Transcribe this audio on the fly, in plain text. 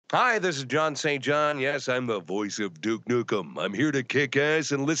Hi, this is John St. John. Yes, I'm the voice of Duke Nukem. I'm here to kick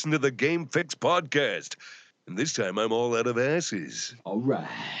ass and listen to the Game Fix podcast. And this time I'm all out of asses. All right,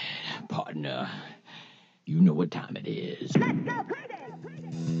 partner. You know what time it is.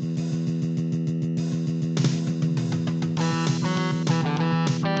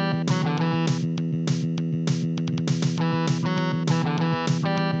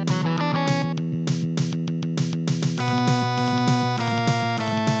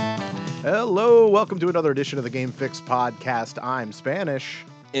 Hello, welcome to another edition of the Game Fix podcast. I'm Spanish.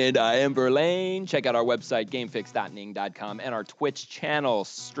 And I am Verlaine. Check out our website, gamefix.ning.com, and our Twitch channel,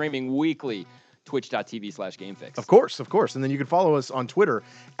 streaming weekly, twitch.tv/gamefix. Of course. And then you can follow us on Twitter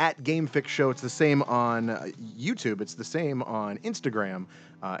at Game Fix Show. It's the same on YouTube. It's the same on Instagram.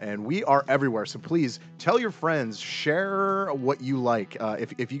 And we are everywhere. So please tell your friends, share what you like.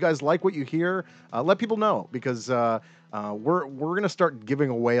 If you guys like what you hear, let people know, because we're going to start giving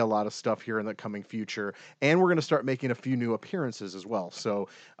away a lot of stuff here in the coming future, and we're going to start making a few new appearances as well. So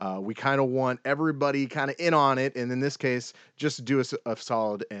we kind of want everybody kind of in on it, and in this case, just do us a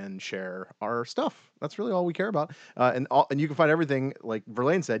solid and share our stuff. That's really all we care about. And you can find everything, like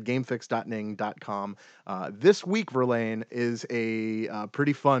Verlaine said, gamefix.ning.com. This week, Verlaine, is a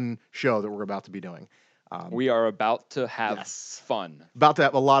pretty fun show that we're about to be doing. We are about to have fun. About to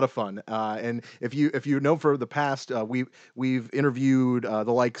have a lot of fun. And if you know, for the past, we've interviewed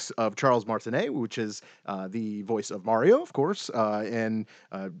the likes of Charles Martinet, which is the voice of Mario, of course, and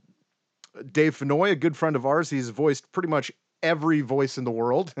Dave Fenoy, a good friend of ours. He's voiced pretty much every voice in the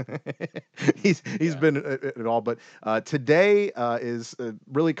world. he's been at all. But today is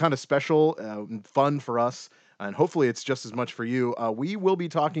really kind of special and fun for us, and hopefully it's just as much for you. We will be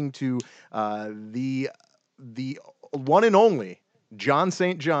talking to the one and only John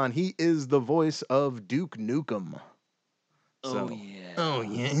St. John. He is the voice of Duke Nukem. Oh, yeah. Oh,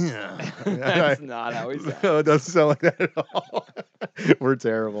 yeah. That's not how he sounds. No, it doesn't sound like that at all. We're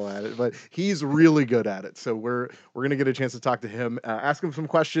terrible at it, but he's really good at it. So we're gonna get a chance to talk to him, ask him some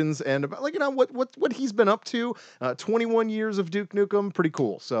questions, and about, like, what he's been up to. 21 years of Duke Nukem, pretty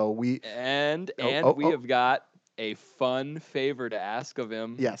cool. So we have got a fun favor to ask of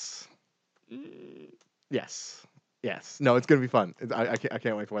him. Yes. Yes. No, it's going to be fun. I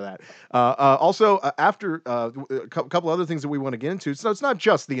can't wait for that. Also, after a couple other things that we want to get into. So it's not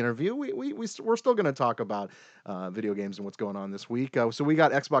just the interview. We're still going to talk about video games and what's going on this week. So we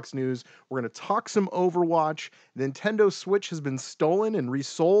got Xbox news. We're going to talk some Overwatch. Nintendo Switch has been stolen and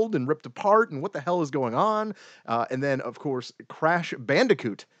resold and ripped apart. And what the hell is going on? And then, of course, Crash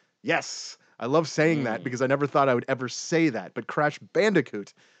Bandicoot. Yes. I love saying that because I never thought I would ever say that. But Crash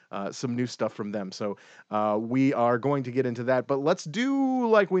Bandicoot. Some new stuff from them. So we are going to get into that, but let's do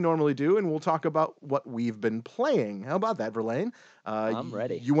like we normally do, and we'll talk about what we've been playing. How about that, Verlaine? I'm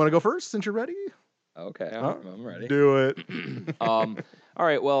ready. You want to go first since you're ready? Okay, I'm ready. Do it. All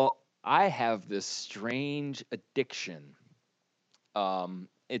right, well, I have this strange addiction.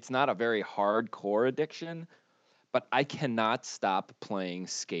 It's not a very hardcore addiction, but I cannot stop playing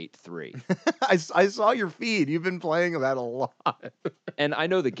Skate 3. I saw your feed. You've been playing that a lot. And I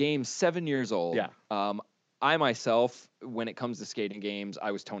know the game's 7 years old. Yeah. I myself, when it comes to skating games,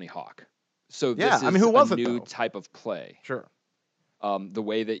 I was Tony Hawk. So Yeah, this I is mean, who a wasn't, new though? type of play. Sure. The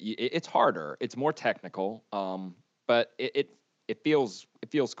way that it's harder, it's more technical, but it feels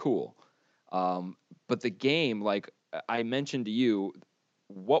cool. But the game, like I mentioned to you,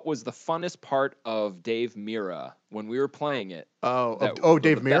 what was the funnest part of Dave Mira when we were playing it?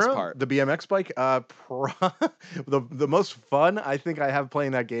 Dave best Mira, part. the BMX bike. The most fun I think I have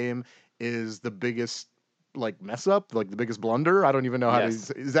playing that game is the biggest like mess up, like the biggest blunder. I don't even know how to.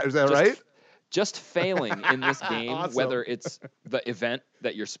 Yes. Is that Just- right? Just failing in this game, Awesome. whether it's the event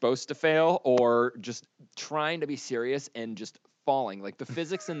that you're supposed to fail or just trying to be serious and just falling. Like the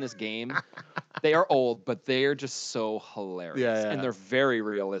physics in this game, they are old, but they are just so hilarious. Yeah. And they're very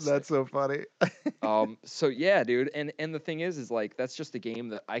realistic. That's so funny. So yeah, dude. And the thing is like that's just a game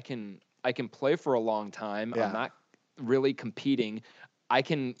that I can play for a long time. Yeah. I'm not really competing. I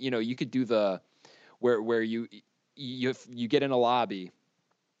can, you could do the where you get in a lobby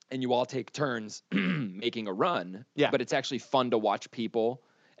and you all take turns making a run. Yeah. But it's actually fun to watch people,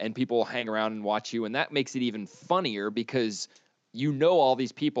 and people hang around and watch you, and that makes it even funnier because all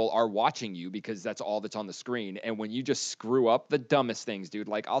these people are watching you because that's all that's on the screen. And when you just screw up the dumbest things, dude,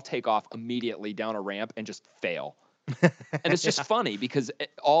 like I'll take off immediately down a ramp and just fail. And it's just funny because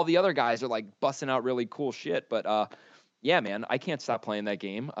all the other guys are like busting out really cool shit. But yeah, man, I can't stop playing that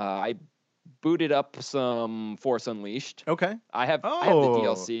game. I booted up some Force Unleashed. Okay. I have the Oh.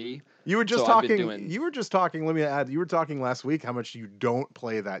 DLC. You were just So I've been talking. doing You were just talking. Let me add. You were talking last week how much you don't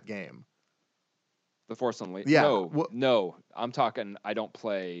play that game. The Force Unleashed. Yeah. No. I'm talking. I don't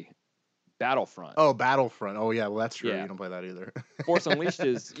play Battlefront. Oh, Battlefront. Oh yeah. Well, that's true. Yeah. You don't play that either. Force Unleashed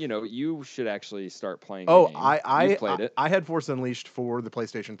is. You should actually start playing the Oh, game. You've played it. I had Force Unleashed for the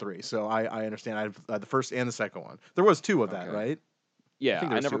PlayStation 3, so I understand. I have the first and the second one. There was two of that, Okay. right? Yeah,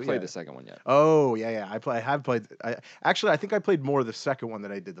 think I there's never two, played yeah. the second one yet. Oh yeah. I have played. Actually, I think I played more of the second one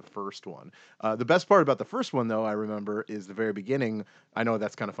than I did the first one. The best part about the first one, though, I remember, is the very beginning. I know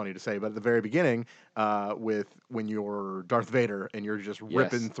that's kind of funny to say, but at the very beginning, with when you're Darth Vader and you're just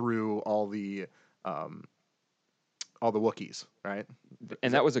ripping Yes. through um, all the Wookiees, right?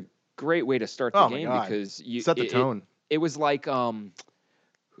 And that was a great way to start the Oh my game God. because Set the tone. It was like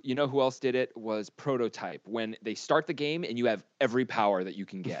you know who else did it was Prototype when they start the game and you have every power that you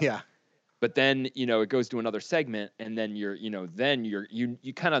can get. Yeah. But then it goes to another segment and then you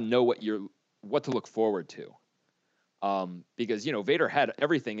kind of know what to look forward to. Because Vader had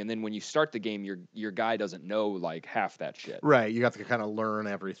everything and then when you start the game your guy doesn't know like half that shit. Right, you have to kind of learn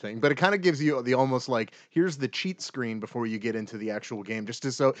everything, but it kind of gives you the almost like here's the cheat screen before you get into the actual game, just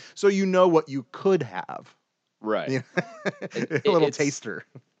to so you know what you could have. Right. You know? A little It's- taster.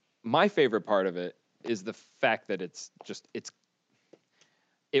 My favorite part of it is the fact that it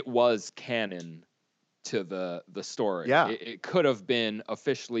was canon to the story. Yeah. It could have been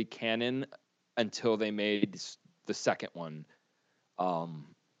officially canon until they made the second one,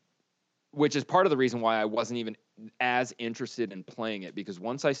 which is part of the reason why I wasn't even as interested in playing it, because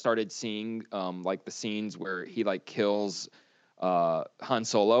once I started seeing like the scenes where he like kills Han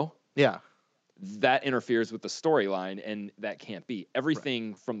Solo, Yeah, that interferes with the storyline, and that can't be.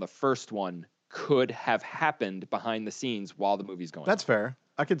 Everything from the first one could have happened behind the scenes while the movie's going that's on. fair.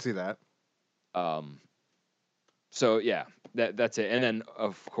 I can see that. So yeah, that's it. And then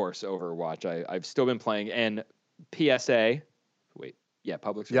of course Overwatch. I've still been playing, and PSA. Wait, yeah,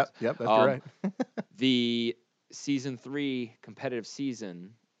 public service. Yep, that's right. The season 3 competitive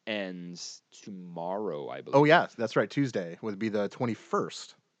season ends tomorrow, I believe. Oh yeah, that's right. Tuesday would be the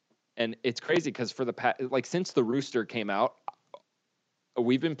 21st. And it's crazy because for since the Rooster came out,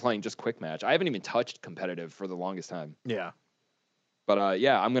 we've been playing just quick match. I haven't even touched competitive for the longest time. Yeah, But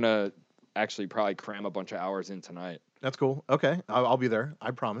yeah, I'm gonna actually probably cram a bunch of hours in tonight. that's cool. Okay, I'll be there.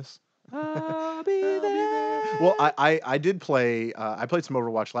 I promise. I'll be there. Well, I did play. I played some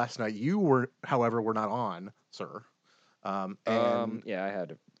Overwatch last night. You were, however, were not on, sir. And Yeah, I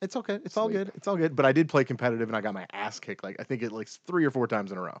had. it's okay. It's all sleep. good. It's all good. But I did play competitive, and I got my ass kicked. Like I think it like 3 or 4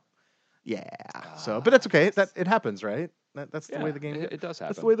 times in a row. Yeah. So, but that's okay. That it happens, right? That's the way the game. It does happen.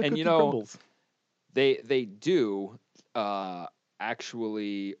 That's the way the and cookie crumbles. they do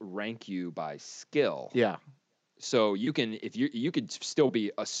actually rank you by skill. Yeah. So you can if you could still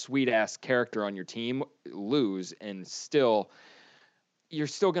be a sweet ass character on your team, lose, and you're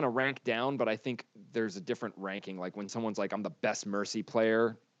still gonna rank down, but I think there's a different ranking. Like when someone's like, I'm the best Mercy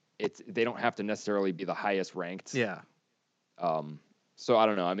player, they don't have to necessarily be the highest ranked. Yeah. So I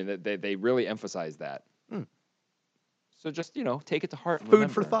don't know. I mean, they really emphasize that. Hmm. So just take it to heart. And Food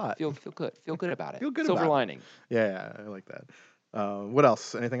for remember. thought. Feel good. Feel good about it. Feel good Silver about it. lining. Yeah. I like that. What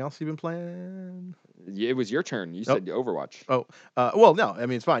else? Anything else you've been playing? It was your turn. You said Overwatch. Oh, well, no. I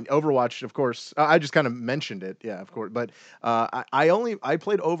mean, it's fine. Overwatch, of course. I just kind of mentioned it. Yeah, of course. But I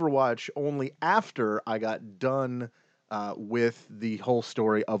played Overwatch only after I got done with the whole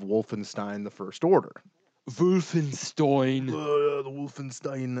story of Wolfenstein: The First Order. Wolfenstein. The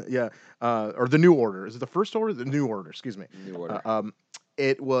Wolfenstein, yeah, or the New Order. Is it the First Order? The New Order. Excuse me. New Order.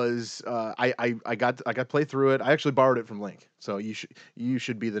 It was I got to play through it. I actually borrowed it from Link, so you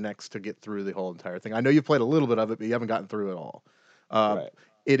should be the next to get through the whole entire thing. I know you've played a little bit of it, but you haven't gotten through it all. Right.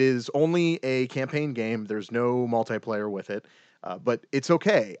 It is only a campaign game. There's no multiplayer with it, but it's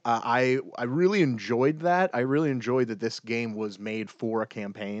okay. I really enjoyed that. I really enjoyed that this game was made for a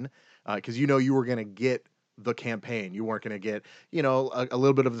campaign, because you were gonna get the campaign. You weren't gonna get a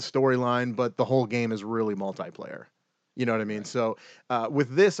little bit of the storyline, but the whole game is really multiplayer. You know what I mean? Right. So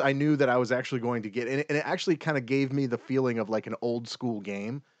with this, I knew that I was actually going to get, and it actually kind of gave me the feeling of like an old school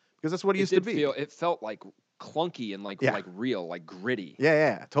game, because that's what it used to be. It felt like clunky and like real, like gritty.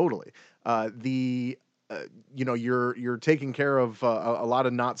 Yeah, totally. You're taking care of a lot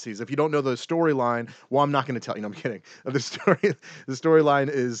of Nazis. If you don't know the storyline, well, I'm not going to tell you. No, I'm kidding. The storyline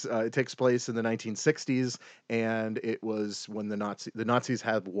is it takes place in the 1960s, and it was when the Nazis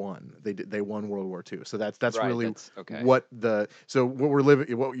had won. They won World War II. So that's Right, really that's okay. what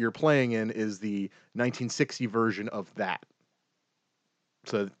you're playing in is the 1960 version of that.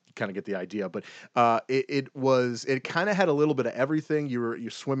 So kind of get the idea. But it kind of had a little bit of everything. You're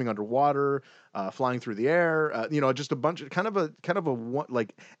swimming underwater, flying through the air. Just a bunch of kind of a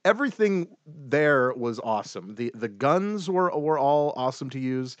like everything there was awesome. The guns were all awesome to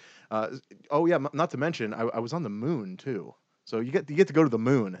use. Oh yeah, not to mention I was on the moon too. So you get to go to the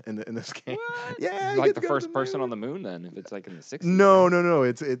moon in this game. What? Yeah, You're you like get the to go to first person moon. on the moon then, if it's like in the 60s. No,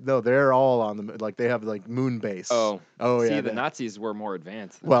 right? no. They're all on the like they have like moon base. Oh, Oh see, yeah. the Nazis were more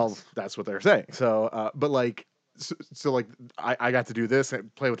advanced than Well, us. that's what they're saying. So, but like, so like, I got to do this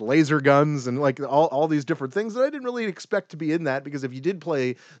and play with laser guns and like all these different things that I didn't really expect to be in that, because if you did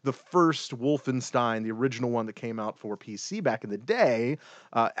play the first Wolfenstein, the original one that came out for PC back in the day,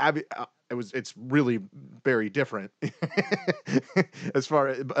 it's really very different. As far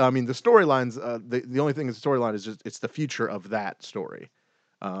as, I mean, the storylines, the only thing in the storyline is just it's the future of that story.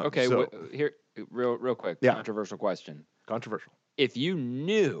 Okay, So here, real quick, Yeah. controversial question. controversial. If you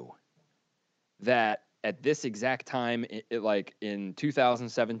knew that at this exact time, like in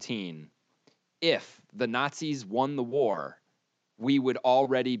 2017, if the Nazis won the war, we would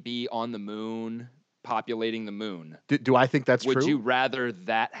already be on the moon, populating the moon. Do I think that's Would true? you rather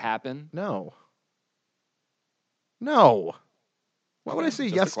that happen? No. No. Why would I Okay, say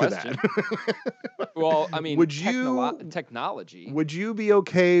just a yes to question. that? Well, I mean, would you technology. would you be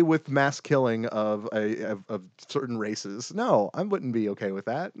okay with mass killing of certain races? No, I wouldn't be okay with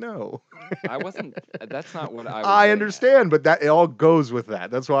that. No. I wasn't. That's not what I was. I getting understand, but that it all goes with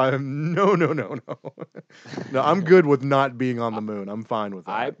that. That's why I'm no. No, I'm good with not being on the moon. I'm fine with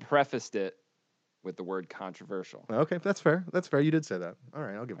At. I that. prefaced it with the word controversial. Okay, that's fair. That's fair. You did say that. All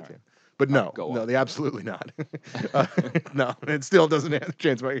right, I'll give it All to you. right. But All no, right, go no, on. they absolutely not. No, it still doesn't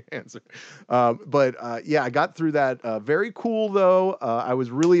change my answer. Yeah, I got through that. Very cool though. I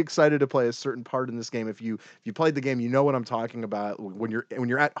was really excited to play a certain part in this game. If you played the game, you know what I'm talking about. When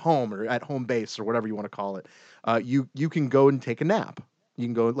you're at home or at home base or whatever you want to call it, you can go and take a nap. You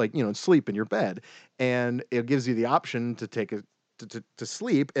can go and sleep in your bed, and it gives you the option to take a to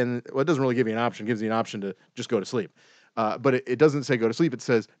sleep. And well, it doesn't really give you an option. It gives you an option to just go to sleep. But it doesn't say go to sleep. It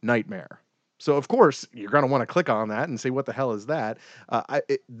says nightmare. So of course you're going to want to click on that and say, what the hell is that?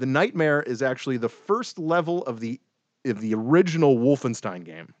 The nightmare is actually the first level of the original Wolfenstein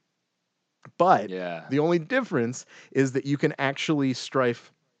game. But Yeah. the only difference is that you can actually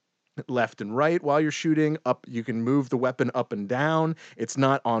strafe left and right while you're shooting up. You can move the weapon up and down. It's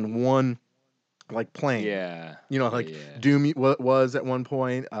not on one like plane. Yeah. Like yeah. Doom was at one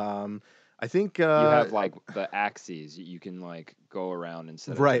point. I think You have like the axes. You can like go around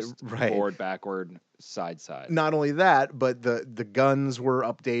instead of Right, just right. forward, backward, side. Not only that, but the guns were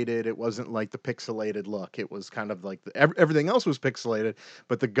updated. It wasn't like the pixelated look. It was kind of like everything else was pixelated,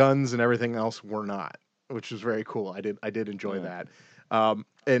 but the guns and everything else were not, which was very cool. I did enjoy Yeah. that.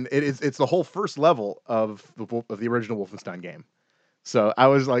 And it's the whole first level of the original Wolfenstein game. So I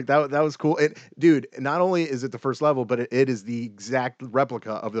was like, that was cool. And dude, not only is it the first level, but it is the exact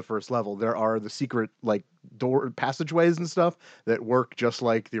replica of the first level. There are the secret like door passageways and stuff that work just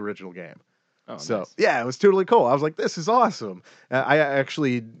like the original game. Oh, So nice. yeah, it was totally cool. I was like, this is awesome. I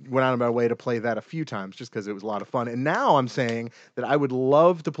actually went out of my way to play that a few times just because it was a lot of fun. And now I'm saying that I would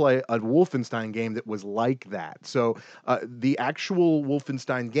love to play a Wolfenstein game that was like that. So the actual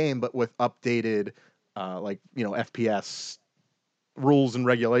Wolfenstein game, but with updated FPS rules and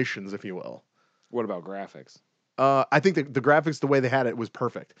regulations, if you will. What about graphics? I think the graphics, the way they had it, was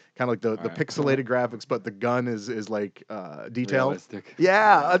perfect. Kind of like the Alright. pixelated graphics, but the gun is like detailed. Realistic.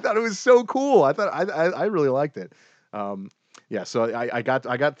 Yeah, I thought it was so cool. I really liked it. Yeah, so I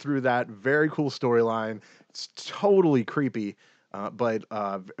got through that. Very cool storyline. It's totally creepy, but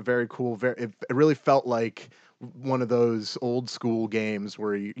very cool. It really felt like one of those old school games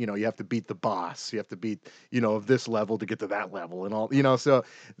where you have to beat the boss. You have to beat of this level to get to that level and all. So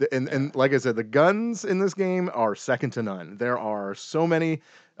and like I said, the guns in this game are second to none. There are so many.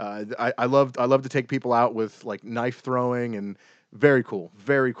 I love to take people out with like knife throwing and very cool,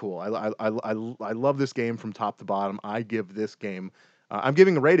 very cool. I love this game from top to bottom. I give this game. I'm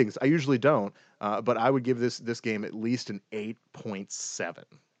giving the ratings. I usually don't, but I would give this game at least an 8.7.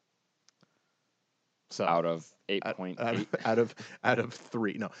 So Out of 8.8. out of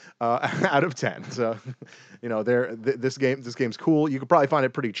 3, no, out of 10. So, this game's cool. You could probably find it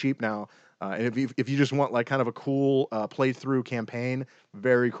pretty cheap now. And if you just want like kind of a cool playthrough campaign,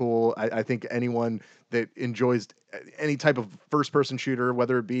 very cool. I think anyone that enjoys any type of first person shooter,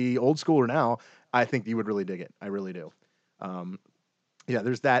 whether it be old school or now, I think you would really dig it. I really do. Yeah,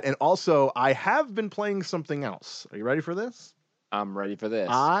 there's that. And also, I have been playing something else. Are you ready for this? I'm ready for this.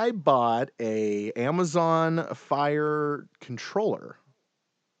 I bought a Amazon Fire controller.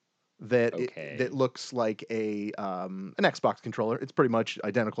 that Okay. that looks like a an Xbox controller. It's pretty much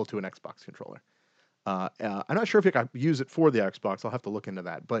identical to an Xbox controller. I'm not sure if you can use it for the Xbox. I'll have to look into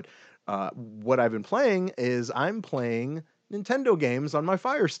that. But what I've been playing is I'm playing Nintendo games on my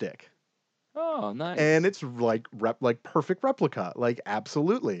Fire Stick, Oh, nice. and it's like perfect replica. Like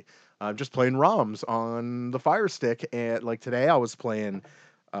absolutely. I'm just playing ROMs on the Fire Stick, and like today I was playing.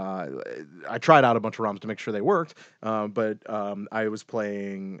 I tried out a bunch of ROMs to make sure they worked, but I was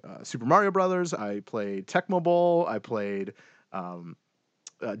playing Super Mario Brothers. I played Tecmo Bowl. I played um,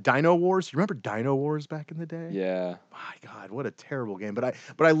 Dino Wars. You remember Dino Wars back in the day? Yeah. My God, what a terrible game! But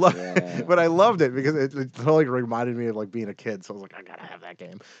I love Yeah. but I loved it because it totally reminded me of like being a kid. So I was like, I gotta have that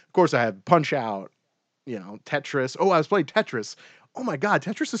game. Of course, I had Punch Out, Tetris. Oh, I was playing Tetris. Oh my God,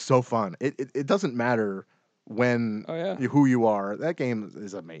 Tetris is so fun. It doesn't matter when Oh yeah. who you are. That game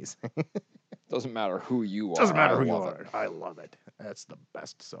is amazing. Doesn't matter who you are. Doesn't matter I who you love are. it. I love it. That's the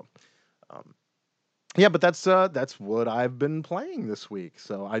best. So, um, yeah, but that's what I've been playing this week.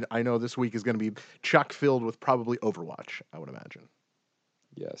 So I know this week is going to be chock filled with probably Overwatch. I would imagine.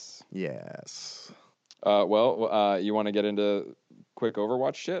 Yes. Yes. Well, you want to get into quick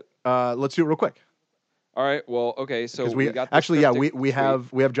Overwatch shit? Let's do it real quick All right. Well, okay. So because we got this actually, yeah, we cryptic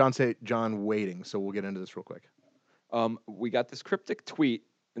tweet. have John waiting, so we'll get into this real quick. We got this cryptic tweet,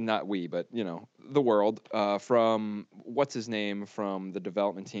 not we, but the world, from what's his name from the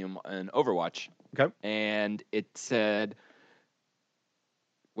development team in Overwatch, Okay. and it said,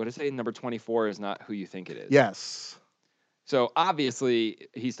 "What did it say? Number 24 is not who you think it is." Yes. So obviously,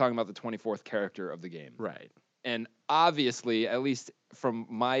 he's talking about the 24th character of the game, Right. and obviously, at least from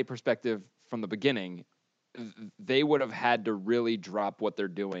my perspective from the beginning, they would have had to really drop what they're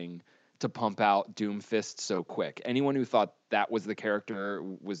doing to pump out Doomfist so quick. Anyone who thought that was the character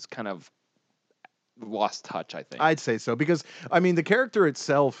was kind of lost touch, I think. I'd say so because I mean the character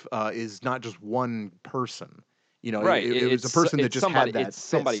itself is not just one person. Right. It was a person that just somebody, had that. It's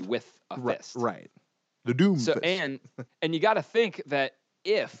somebody fist. with a fist. Right. The Doom So fist. and you got to think that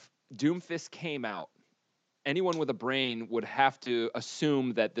if Doomfist came out, anyone with a brain would have to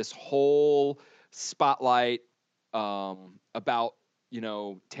assume that this whole spotlight about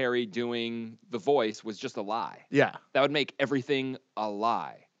Terry doing the voice was just a lie. Yeah. That would make everything a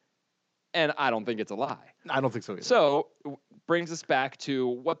lie, and I don't think it's a lie. I don't think so either. So brings us back to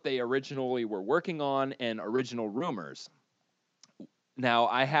what they originally were working on and original rumors. Now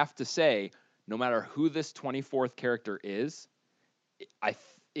I have to say, no matter who this 24th character is,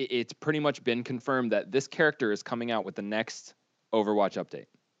 it's pretty much been confirmed that this character is coming out with the next Overwatch update.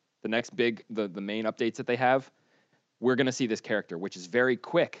 The next the main updates that they have, we're going to see this character, which is very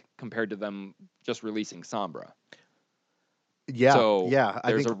quick compared to them just releasing Sombra. Yeah. So yeah.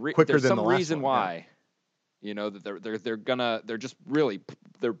 I there's think quicker there's than some the last reason one, yeah. why, that they're just really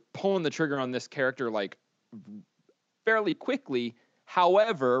they're pulling the trigger on this character like fairly quickly.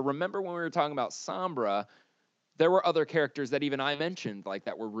 However, remember when we were talking about Sombra, there were other characters that even I mentioned like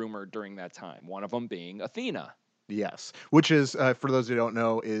that were rumored during that time. One of them being Athena. Yes, which is for those who don't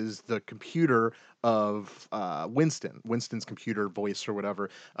know, is the computer of Winston's computer voice or whatever.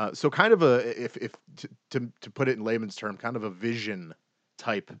 So kind of if to put it in layman's term, kind of a Vision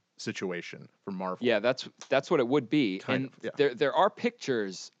type situation for Marvel. Yeah, that's what it would be. Kind and of, yeah. there are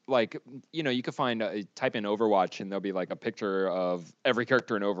pictures like you could find type in Overwatch and there'll be like a picture of every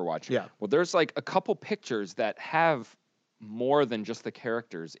character in Overwatch. Yeah. Well, there's like a couple pictures that have more than just the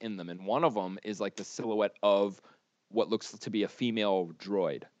characters in them, and one of them is like the silhouette of what looks to be a female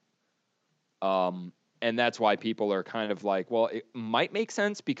droid. And that's why people are kind of like, well, it might make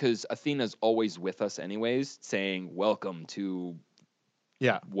sense because Athena's always with us anyways, saying welcome to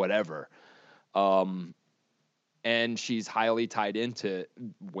whatever. And she's highly tied into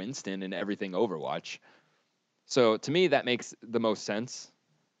Winston and everything Overwatch. So to me, that makes the most sense.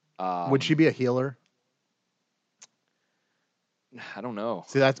 Would she be a healer? I don't know.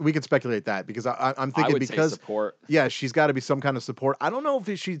 See, we could speculate that because I'm thinking I would because say support. Yeah, she's got to be some kind of support. I don't know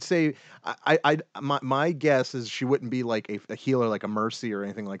if she'd say. My guess is she wouldn't be like a healer, like a Mercy or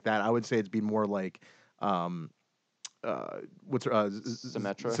anything like that. I would say it'd be more like, what's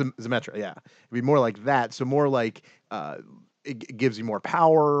Symmetra? Symmetra, yeah, it'd be more like that. So more like it gives you more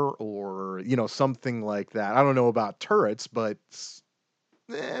power or something like that. I don't know about turrets, but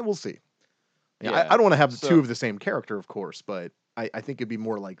we'll see. Yeah, I don't want to have two of the same character, of course, but I think it'd be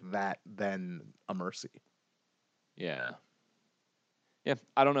more like that than a Mercy. Yeah. Yeah,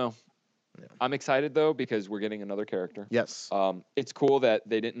 I don't know. Yeah. I'm excited though because we're getting another character. Yes. It's cool that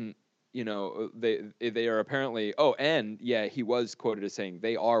they didn't, they are apparently. Oh, and yeah, he was quoted as saying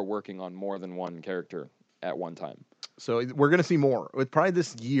they are working on more than one character at one time. So we're gonna see more. With probably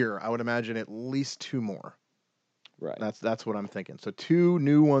this year, I would imagine at least 2 more. Right. That's what I'm thinking. So 2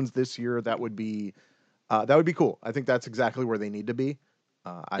 new ones this year. That would be cool. I think that's exactly where they need to be.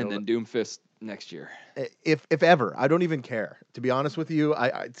 I And don't then Doomfist next year. if ever. I don't even care. To be honest with you,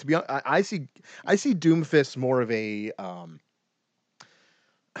 I see Doomfist more of a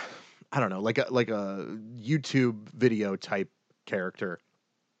I don't know, like a YouTube video type character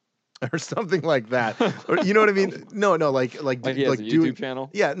or something like that. Or, you know what I mean? No, like Like he has like a doing YouTube channel.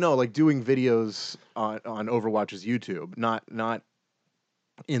 yeah, no, like doing videos on Overwatch's YouTube, not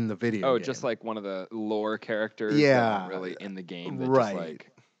in the video Oh, game. just like one of the lore characters that Yeah, aren't really in the game that just right.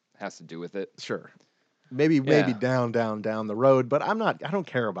 like has to do with it. Sure. Maybe Yeah. down the road, but I don't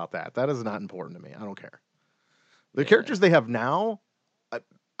care about that. That is not important to me. I don't care. The Yeah. characters they have now,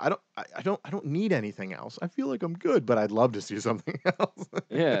 I don't need anything else. I feel like I'm good, but I'd love to see something else.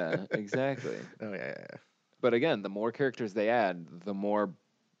 Yeah, exactly. Oh yeah. But again, the more characters they add, the more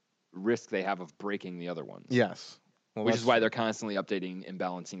risk they have of breaking the other ones. Yes. Well, Which that's is why true. they're constantly updating and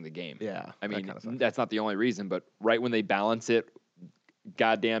balancing the game. Yeah. I that mean, kinda sucks. that's not the only reason, but right when they balance it,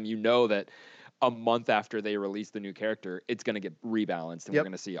 goddamn, you know that a month after they release the new character, it's going to get rebalanced, and Yep. we're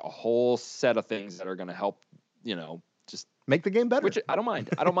going to see a whole set of things that are going to help, just Make the game better. which I don't mind.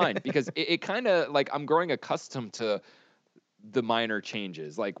 I don't mind because it kind of like I'm growing accustomed to the minor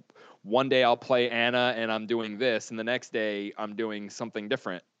changes. Like one day I'll play Anna and I'm doing this, and the next day I'm doing something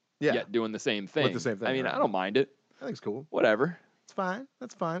different, yeah. yet doing the same thing. same thing, I mean, right. I don't mind it. I think it's cool. Whatever. It's fine.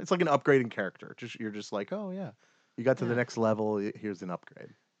 That's fine. It's like an upgrading character. You're just like, oh yeah, you got to the Yeah. next level. Here's an upgrade.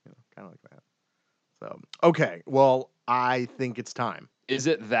 Kind of like that. So okay, well, I think it's time. Is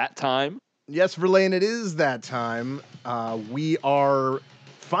it that time? Yes, Verlaine, it is that time. We are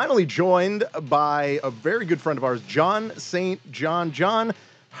finally joined by a very good friend of ours, John St. John. John,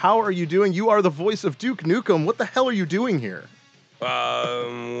 how are you doing? You are the voice of Duke Nukem. What the hell are you doing here?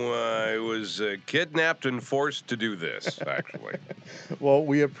 I was kidnapped and forced to do this, actually. Well,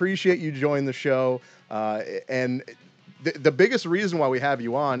 we appreciate you joining the show. And the biggest reason why we have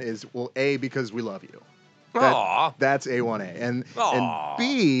you on is, well, A, because we love you. Aw. That's A1A. And Aw.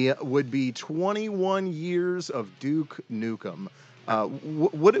 B would be 21 years of Duke Nukem.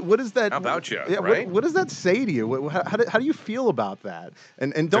 What is that? How about you, Yeah, right? what does that say to you? How do you feel about that?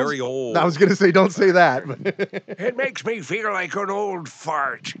 And don't. Very old. I was gonna say don't say that. It makes me feel like an old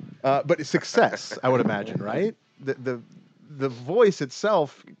fart. But success, I would imagine, right? The voice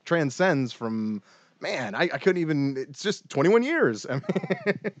itself transcends from. Man, I couldn't even. It's just 21 years. I mean,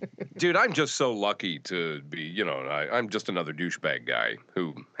 Dude, I'm just so lucky to be, I'm just another douchebag guy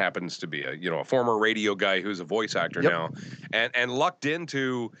who happens to be a former radio guy who's a voice actor Yep. now, and lucked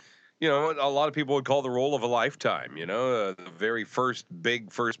into, a lot of people would call the role of a lifetime. The very first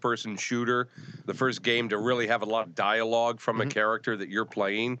big first-person shooter, the first game to really have a lot of dialogue from a character that you're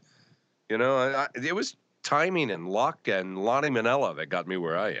playing. It was timing and luck and Lonnie Manella that got me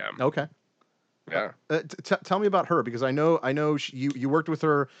where I am. okay. Yeah. Tell me about her because I know you worked with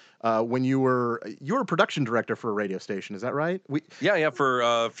her when you were a production director for a radio station. Is that right? Yeah, for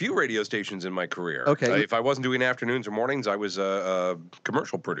a few radio stations in my career. Okay. If I wasn't doing afternoons or mornings, I was a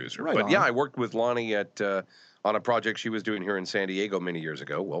commercial producer. Right But on. yeah, I worked with Lonnie on a project she was doing here in San Diego many years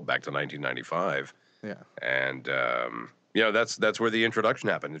ago. Well, back to 1995. Yeah. And that's where the introduction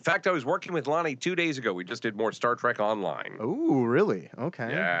happened. In fact, I was working with Lonnie 2 days ago. We just did more Star Trek Online. Oh, really? Okay.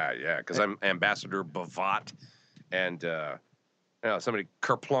 Yeah, because I'm Ambassador Bavat, and somebody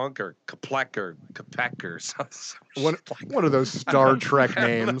Kerplunk or Kaplek or Kapek or something. One of those Star Trek I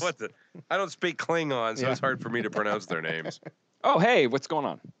don't know names. I don't speak Klingon, so Yeah. it's hard for me to pronounce their names. Oh, hey, what's going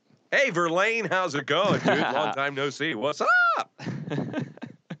on? Hey, Verlaine, how's it going, dude? Long time no see. What's up?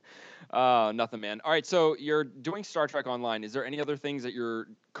 Nothing, man. All right, so you're doing Star Trek Online. Is there any other things that you're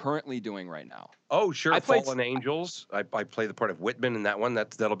currently doing right now? Oh, sure. I played- Fallen Angels. I play the part of Whitman in that one.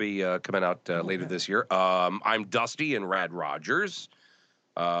 That'll be coming out later this year. I'm Dusty in Rad Rogers.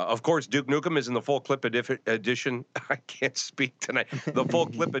 Of course, Duke Nukem is in the full clip edition. I can't speak tonight. The full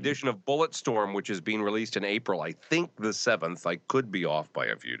clip edition of Bulletstorm, which is being released in April. I think the 7th. I could be off by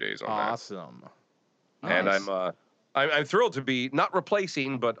a few days on that. Awesome. And Nice. I'm thrilled to be not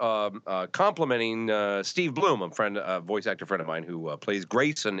replacing, but complimenting Steve Bloom, a voice actor friend of mine who plays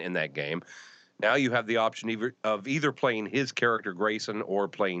Grayson in that game. Now you have the option of either playing his character Grayson or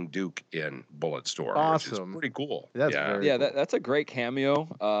playing Duke in Bulletstorm, which Awesome. is pretty cool. That's yeah. very Yeah, cool. that's a great cameo.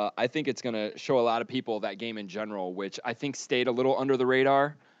 I think it's going to show a lot of people that game in general, which I think stayed a little under the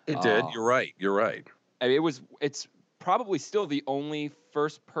radar. It did. You're right. You're right. I mean, it's probably still the only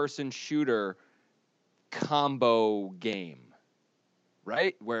first-person shooter combo game,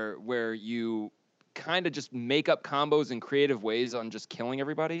 right? Where you kind of just make up combos in creative ways on just killing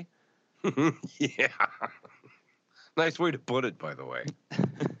everybody? Yeah. Nice way to put it, by the way.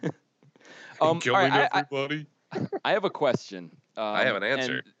 All Killing right, everybody. I have a question. I have an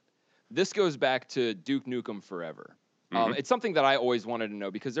answer. And this goes back to Duke Nukem Forever. Mhm. It's something that I always wanted to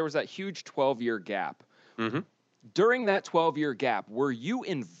know because there was that huge 12-year gap. Mm-hmm. During that 12-year gap, were you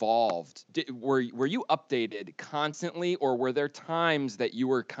involved? Were you updated constantly, or were there times that you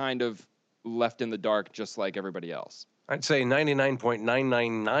were kind of left in the dark just like everybody else? I'd say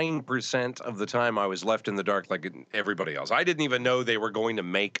 99.999% of the time I was left in the dark like everybody else. I didn't even know they were going to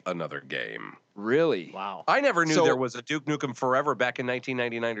make another game. Really? Wow. I never knew So- there was a Duke Nukem Forever back in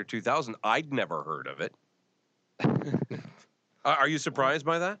 1999 or 2000. I'd never heard of it. Are you surprised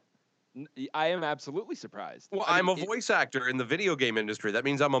by that? I am absolutely surprised. Well, I I'm a mean, voice actor in the video game industry. That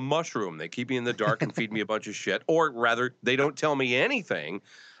means I'm a mushroom. They keep me in the dark and feed me a bunch of shit. Or rather, they don't tell me anything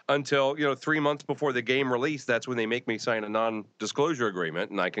until, 3 months before the game release. That's when they make me sign a non-disclosure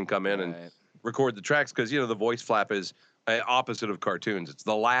agreement, and I can come in and Right. record the tracks because, the voice flap is opposite of cartoons. It's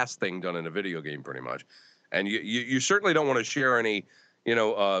the last thing done in a video game, pretty much. And you certainly don't want to share any,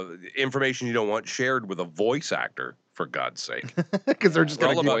 information you don't want shared with a voice actor, for God's sake. Because they're just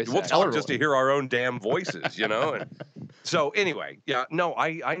We're going all to about- keep voice We'll actor. talk just to hear our own damn voices, And so anyway, yeah, no,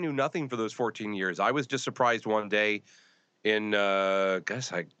 I knew nothing for those 14 years. I was just surprised one day in,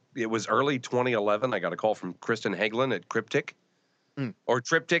 it was early 2011. I got a call from Kristen Hagelin at Cryptic or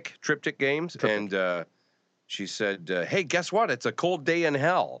Triptych Games. Triptych. And she said, hey, guess what? It's a cold day in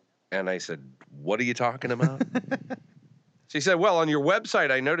hell. And I said, what are you talking about? She said, well, on your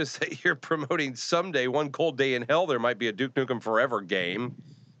website, I noticed that you're promoting someday, one cold day in hell, there might be a Duke Nukem Forever game,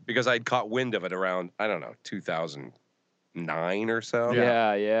 because I'd caught wind of it around, 2009 or so.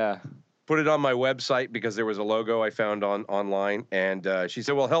 Yeah. Put it on my website because there was a logo I found online. And she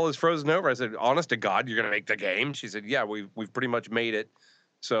said, well, hell is frozen over. I said, honest to God, you're going to make the game? She said, yeah, we've pretty much made it.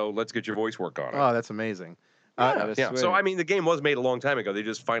 So let's get your voice work on it. Oh, that's amazing. That is Yeah. sweet. So, the game was made a long time ago. They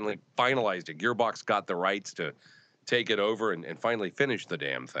just finally finalized it. Gearbox got the rights to take it over and finally finish the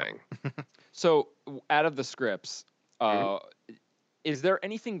damn thing. So, out of the scripts, Mhm. is there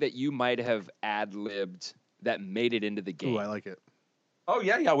anything that you might have ad-libbed that made it into the game? Ooh, I like it. Oh,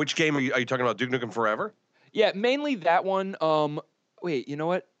 yeah. Which game are you talking about? Duke Nukem Forever? Yeah, mainly that one. Wait, you know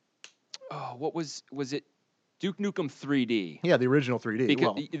what? Oh, what was it? Duke Nukem 3D. Yeah, the original 3D. Because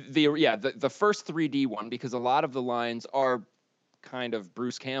Well, the first 3D one, because a lot of the lines are kind of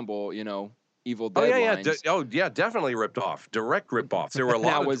Bruce Campbell, Evil Dead lines. Definitely ripped off. Direct rip-offs. There were a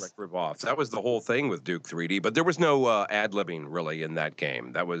lot of direct rip-offs. That was the whole thing with Duke 3D, but there was no ad-libbing really in that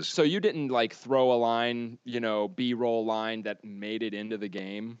game. That was So you didn't like throw a line, B-roll line that made it into the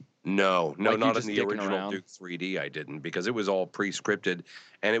game? no, Like you not in just the dicking original around? Duke 3D. I didn't, because it was all pre-scripted,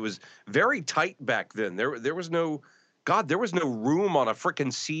 and it was very tight back then. There was no room on a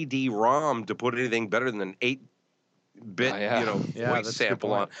frickin' CD-ROM to put anything better than an 8-bit, Oh, yeah. Yeah, voice that's a good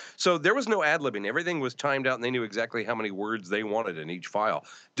sample on. point. So there was no ad-libbing. Everything was timed out, and they knew exactly how many words they wanted in each file.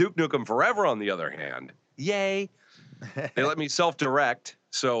 Duke Nukem Forever, on the other hand, yay, they let me self-direct.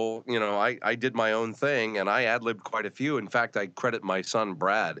 So, I did my own thing, and I ad-libbed quite a few. In fact, I credit my son,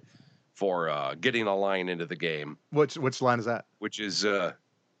 Brad, for getting a line into the game, which line is that? which is,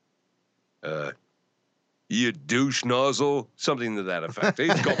 you douche nozzle, something to that effect. They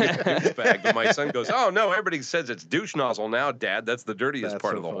used to call me a douchebag, but my son goes, oh, no, everybody says it's douche nozzle now, Dad. That's the dirtiest That's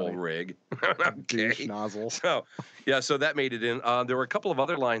part so of the whole funny. rig. Douche Okay. nozzle. So that made it in. There were a couple of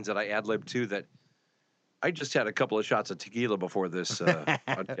other lines that I ad-libbed too that I just had a couple of shots of tequila before this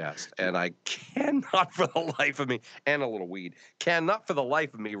podcast, and I cannot for the life of me, and a little weed, cannot for the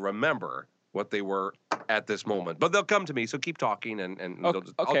life of me remember what they were at this moment. But they'll come to me, so keep talking, and I'll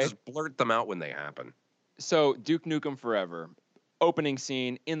Okay. just blurt them out when they happen. So Duke Nukem Forever, opening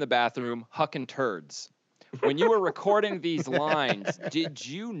scene in the bathroom, hucking turds. When you were recording these lines, did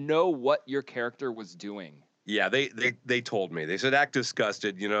you know what your character was doing? Yeah, they told me. They said, act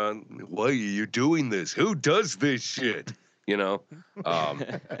disgusted, why are you doing this? Who does this shit?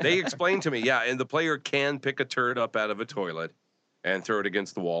 They explained to me, and the player can pick a turd up out of a toilet and throw it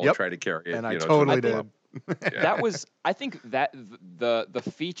against the wall Yep. and try to carry it. And I to totally level did. up. Yeah. That was, I think that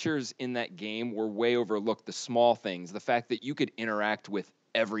the features in that game were way overlooked. The small things, the fact that you could interact with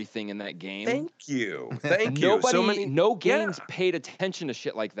everything in that game. Thank you. Thank you. No games paid attention to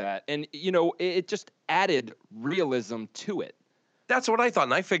shit like that, and it just added realism to it. That's what I thought,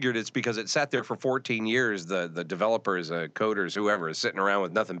 and I figured it's because it sat there for 14 years. The developers, coders, whoever is sitting around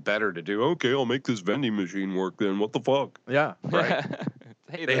with nothing better to do. Okay, I'll make this vending machine work then. What the fuck? Yeah. Right.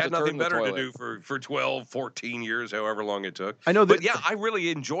 Hey, They there's had a turd nothing in the better to toilet. do for 12, 14 years, however long it took. I know that. But yeah, I really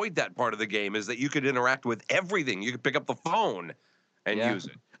enjoyed that part of the game is that you could interact with everything. You could pick up the phone and Yeah. use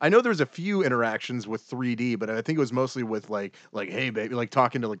it. I know there's a few interactions with 3D, but I think it was mostly with like hey baby, like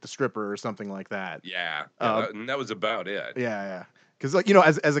talking to like the stripper or something like that. Yeah. Um, And that was about it. Yeah. Because like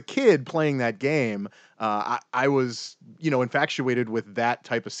as a kid playing that game, I was infatuated with that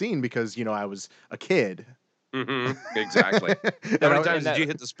type of scene because I was a kid. Exactly. And How many I- times that- did you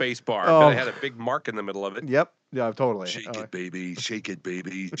hit the space bar? Oh. But it had a big mark in the middle of it. Yep. Yeah. Totally. Shake it, baby. Shake it,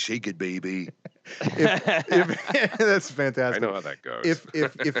 baby. Shake it, baby. That's I fantastic. know how that goes.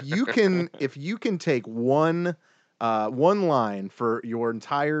 If you can take one line for your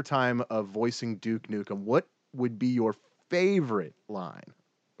entire time of voicing Duke Nukem, what would be your favorite line?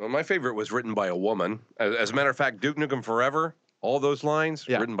 Well, my favorite was written by a woman. As a matter of fact, Duke Nukem Forever, all those lines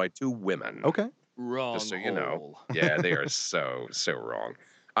Yeah. written by 2 women. Okay. Wrong. Just so you know. hole. Yeah, they are so wrong.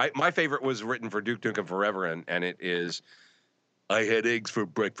 My favorite was written for Duke Nukem Forever, and it is, I had eggs for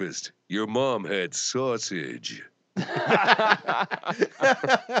breakfast. Your mom had sausage.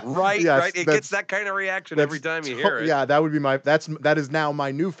 Right, Yes, right. It gets that kind of reaction every time you hear it. Yeah, that would be that is now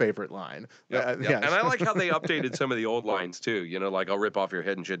my new favorite line. Yep, yep. Yes. And I like how they updated some of the old lines too. Like I'll rip off your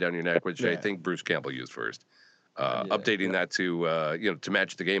head and shit down your neck, which I Yeah. think Bruce Campbell used first. Yeah, Updating that to to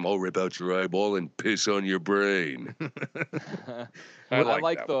match the game. I'll rip out your eyeball and piss on your brain. I like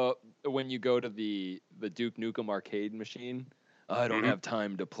like that when you go to the Duke Nukem arcade machine. I don't have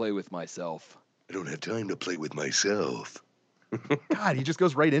time to play with myself. I don't have time to play with myself. God, he just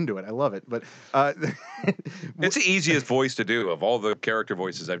goes right into it. I love it. But It's the easiest voice to do of all the character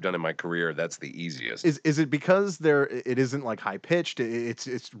voices I've done in my career. That's the easiest. is it because it isn't like high pitched? It's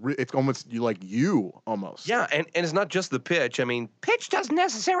almost you almost. Yeah, and it's not just the pitch. I mean, pitch doesn't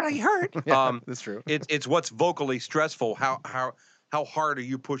necessarily hurt. Yeah, that's true. It's what's vocally stressful. How hard are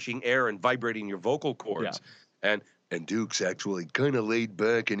you pushing air and vibrating your vocal cords? And Duke's actually kind of laid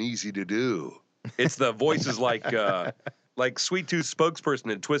back and easy to do. It's the voices like Sweet Tooth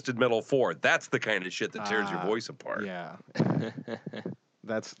spokesperson in Twisted Metal 4. That's the kind of shit that tears your voice apart. Yeah.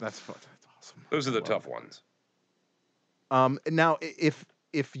 That's awesome. Those are the Love tough ones. Now,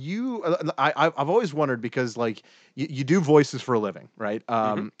 if you, I've always wondered because like you do voices for a living, right?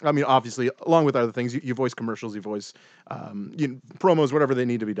 I mean, obviously, along with other things, you voice commercials, you voice promos, whatever they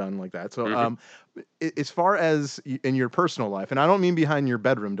need to be done like that. So, as far as in your personal life, and I don't mean behind your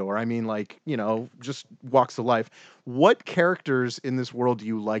bedroom door, I mean like just walks of life. What characters in this world do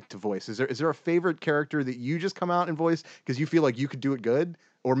you like to voice? Is there a favorite character that you just come out and voice because you feel like you could do it good,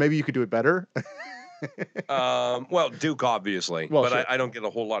 or maybe you could do it better? Well, Duke, obviously, Well, but sure. I don't get a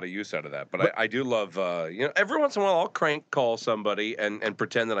whole lot of use out of that. But I do love, every once in a while I'll crank call somebody and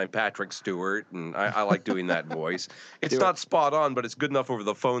pretend that I'm Patrick Stewart, and I like doing that voice. It's not spot on, but it's good enough over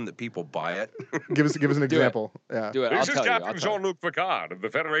the phone that people buy it. Give us an example. Yeah. Do it. I'll tell you. I'll tell you. Jean-Luc Picard of the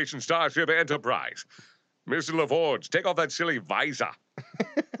Federation Starship Enterprise. Mr. LaForge, take off that silly visor.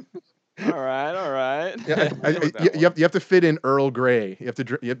 All right. Yeah, you have to fit in Earl Grey. You have to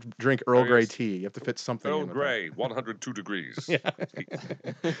drink Earl Grey yes. tea. You have to fit something. Earl in with Grey, 102 degrees.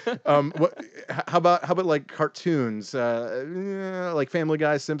 How about like cartoons, like Family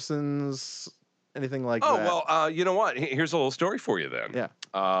Guy, Simpsons, anything like Oh, that? well, you know what? Here's a little story for you then.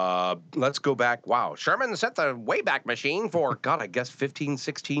 Yeah. Let's go back. Wow. Sherman set the Wayback Machine for, God, I guess 15,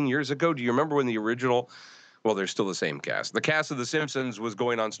 16 years ago. Do you remember when the original, well, they're still the same cast. The cast of The Simpsons was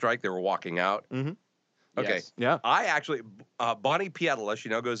going on strike. They were walking out. Mhm. Okay. Yes. Yeah. I actually, Bonnie Pietola, she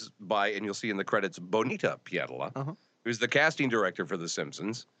now goes by, and you'll see in the credits, Bonita Pietola, who's the casting director for The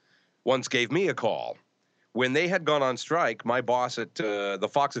Simpsons, once gave me a call. When they had gone on strike, my boss at the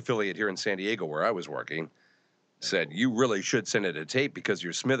Fox affiliate here in San Diego, where I was working, said, you really should send it a tape because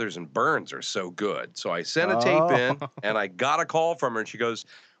your Smithers and Burns are so good. So I sent a tape in, and I got a call from her, and she goes,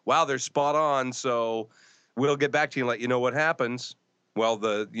 wow, they're spot on, so we'll get back to you and let you know what happens. Well,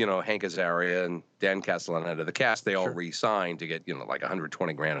 Hank Azaria and Dan Castellaneta of the cast, they all re-signed to get, like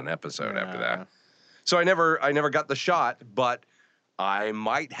 $120,000 an episode after that. So I never got the shot, but I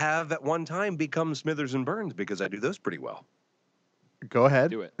might have at one time become Smithers and Burns because I do those pretty well. Go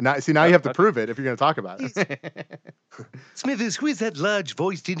ahead. Do it. Now you have to prove it if you're going to talk about it. Smithers, who is that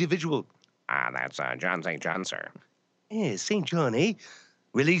large-voiced individual? That's John St. John, sir. Yeah, St. John, eh?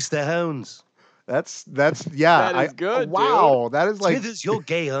 Release the hounds. That's yeah. That is good, Wow, that is like Smithers, you're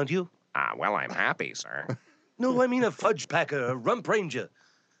gay, aren't you? Well, I'm happy, sir. No, I mean a fudge packer, a rump ranger,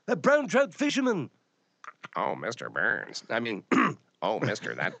 a brown trout fisherman. Oh, Mr. Burns. I mean,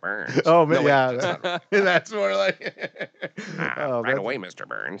 Mr. That Burns. Oh man, No, wait, yeah. that's not- That's more like right away, Mr.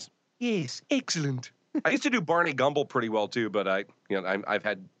 Burns. Yes, excellent. I used to do Barney Gumble pretty well too, but I've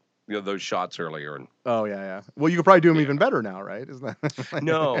had those shots earlier, and Oh yeah. Well, you could probably do them even better now, right? Isn't that?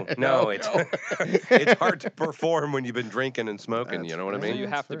 no, it's it's hard to perform when you've been drinking and smoking. That's You know what I fair. So mean? you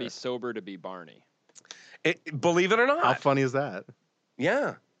that's have to be fair. sober to be Barney. Believe it or How not, funny is that?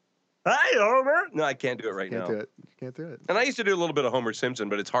 yeah. Hi, Homer. No, I can't do it right Can't now. do it. Can't do it. And I used to do a little bit of Homer Simpson,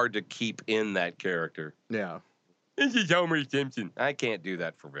 but it's hard to keep in that character. Yeah. This is Homer Simpson. I can't do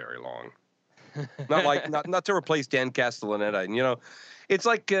that for very long. Not to replace Dan Castellaneta. And it's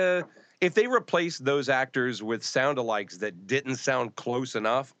like if they replace those actors with sound-alikes that didn't sound close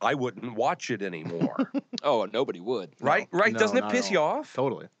enough, I wouldn't watch it anymore. Oh, nobody would. Right? Right? No, Doesn't it not piss at you all. off?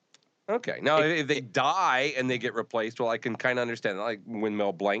 Totally. Okay. Now, if they die and they get replaced, well, I can kind of understand. Like when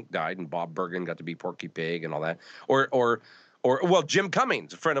Mel Blanc died and Bob Bergen got to be Porky Pig and all that. Or well, Jim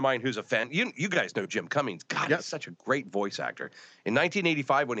Cummings, a friend of mine who's a fan. You guys know Jim Cummings. God, Yep. he's such a great voice actor. In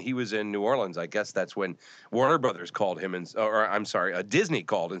 1985, when he was in New Orleans, I guess that's when Warner Brothers called him, Disney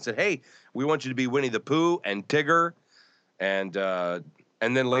called and said, "Hey, we want you to be Winnie the Pooh and Tigger, and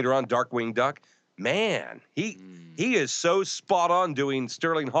then later on Darkwing Duck." Man, he is so spot on doing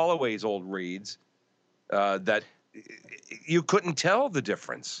Sterling Holloway's old reads that you couldn't tell the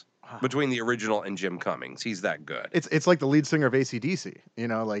difference between the original and Jim Cummings. He's that good. It's like the lead singer of AC/DC.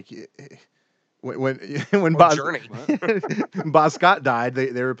 Like when Bob Journey. Bob Scott died,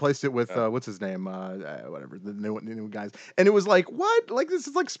 they replaced it with what's his name? Whatever, the new guys. And it was like, what? Like, this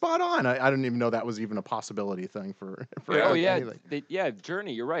is like spot on. I didn't even know that was even a possibility thing for Oh yeah, anything.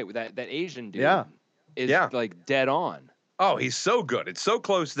 Journey. You're right. That Asian dude. Yeah. Is Yeah. like dead on. Oh, he's so good. It's so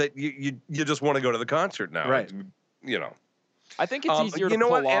close that you just want to go to the concert now. Right. I think it's easier to you know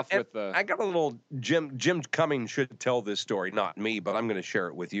pull what? off And with the. I got a little Jim Cummings should tell this story, not me, but I'm going to share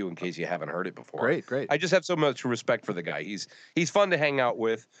it with you in case you haven't heard it before. Great. I just have so much respect for the guy. He's fun to hang out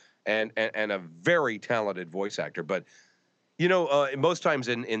with, and a very talented voice actor. But most times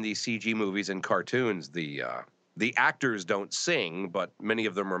in these CG movies and cartoons, the actors don't sing, but many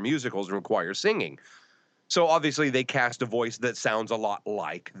of them are musicals and require singing. So obviously they cast a voice that sounds a lot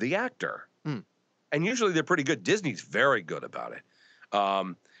like the actor. And usually they're pretty good. Disney's very good about it.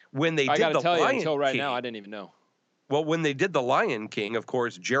 When they I did got to the tell you, Lion until right King, now, I didn't even know. well, when they did the Lion King, of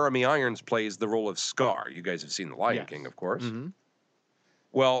course, Jeremy Irons plays the role of Scar. You guys have seen the Lion Yes. King, of course. Mm-hmm.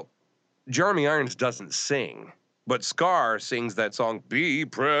 Well, Jeremy Irons doesn't sing, but Scar sings that song, "Be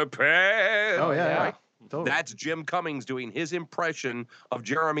Prepared." Oh yeah. Right? Totally. That's Jim Cummings doing his impression of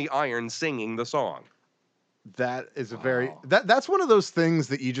Jeremy Irons singing the song. That is a Wow. very that's one of those things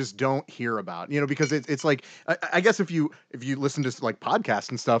that you just don't hear about, because it's like I guess if you listen to like podcasts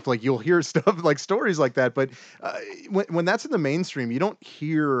and stuff, like you'll hear stuff like stories like that, but when that's in the mainstream, you don't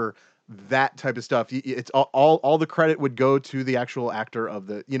hear that type of stuff. It's all the credit would go to the actual actor of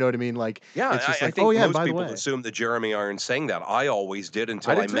the, you know what I mean? Like, Yeah, it's just I like, think oh yeah, most by the people way, assume that Jeremy Irons sang that. I always did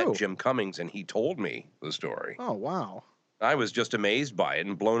until I I did met too. Jim Cummings and he told me the story. oh wow, I was just amazed by it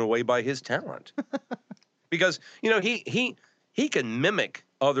and blown away by his talent. Because, he can mimic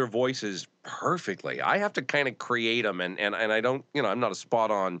other voices perfectly. I have to kind of create them and I don't, I'm not a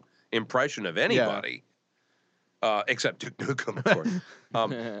spot on impression of anybody. Except Duke Nukem, of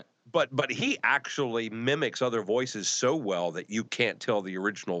course. But he actually mimics other voices so well that you can't tell the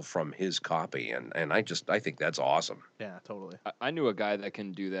original from his copy, and I think that's awesome. yeah, totally. I knew a guy that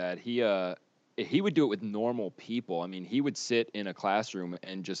can do that. He would do it with normal people. I mean, he would sit in a classroom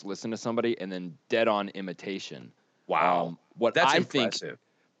and just listen to somebody and then dead on imitation. Wow, What that's I think, impressive.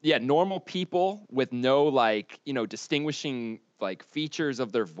 yeah, normal people with no distinguishing like features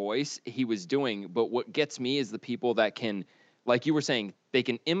of their voice he was doing. But what gets me is the people that can, like you were saying, they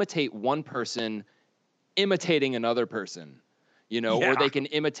can imitate one person imitating another person, or Yeah.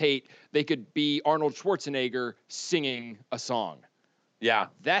 they could be Arnold Schwarzenegger singing a song. Yeah,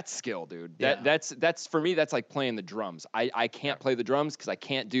 That's skill, dude. Yeah. That's for me. That's like playing the drums. I can't play the drums because I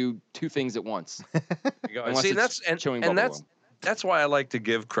can't do two things at once. you go. Unless See, it's chewing bubble gum. that's why I like to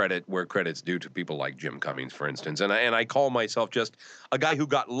give credit where credit's due to people like Jim Cummings, for instance. And I call myself just a guy who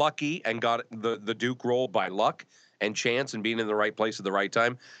got lucky and got the Duke role by luck and chance and being in the right place at the right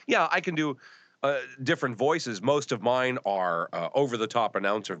time. Yeah, I can do different voices. Most of mine are over-the-top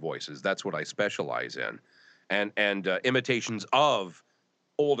announcer voices. That's what I specialize in, and imitations of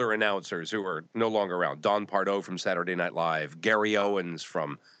older announcers who are no longer around. Don Pardo from Saturday Night Live, Gary Owens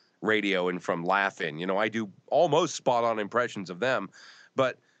from radio and from Laugh-In. I do almost spot-on impressions of them,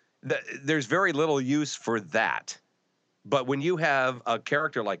 but there's very little use for that. But when you have a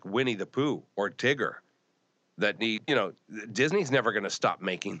character like Winnie the Pooh or Tigger that need, Disney's never going to stop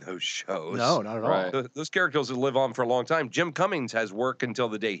making those shows. No, not at all. Right. Those characters will live on for a long time. Jim Cummings has work until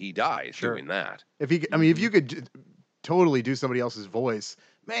the day he dies Sure. doing that. If you could totally do somebody else's voice,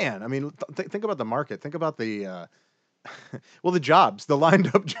 man. I mean, think about the market. Think about the well, the jobs, the lined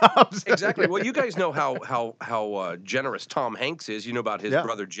up jobs. Exactly. Well, you guys know how generous Tom Hanks is. You know about his Yeah.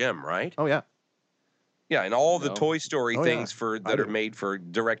 brother Jim, right? Oh yeah. Yeah, and all the No. Toy Story Oh, yeah. things I that are do. made for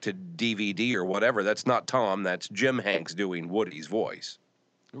directed DVD or whatever. That's not Tom. That's Jim Hanks doing Woody's voice.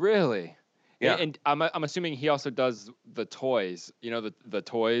 Really? Yeah. And I'm assuming he also does the toys. You know, the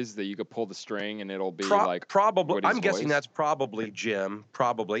toys that you could pull the string and it'll be like Probably. Woody's I'm guessing voice. that's probably Jim.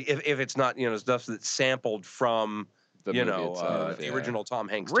 Probably, if it's not, stuff that's sampled from the movie itself. the yeah. original Tom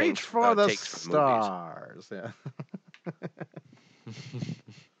Hanks Reach takes, for the takes from movies. stars. Yeah.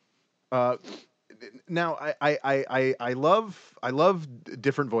 uh, now I love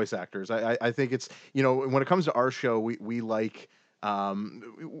different voice actors. I think it's when it comes to our show we like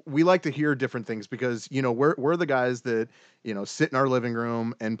to hear different things because we're the guys that sit in our living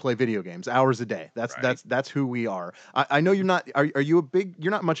room and play video games hours a day. That's who we are. I know you're not. Are you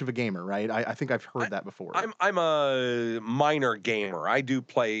you're not much of a gamer, right? I think I've heard that before. I'm a minor gamer. I do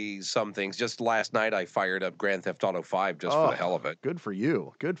play some things. Just last night I fired up Grand Theft Auto 5 just for the hell of it. Good for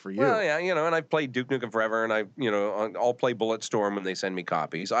you. Good for you. Well, yeah, and I've played Duke Nukem Forever, and I'll play Bulletstorm when they send me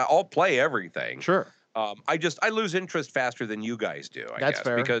copies. I'll play everything. Sure. I lose interest faster than you guys do. I That's guess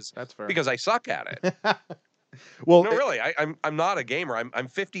fair. because That's fair. because I suck at it. Well, No, really, I'm not a gamer. I'm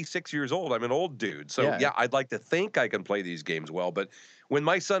 56 years old. I'm an old dude. So Yeah. yeah, I'd like to think I can play these games well. But when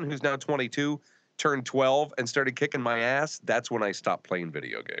my son, who's now 22, turned 12 and started kicking my ass, that's when I stopped playing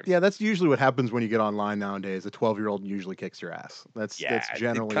video games. yeah, that's usually what happens when you get online nowadays. A 12-year-old usually kicks your ass. That's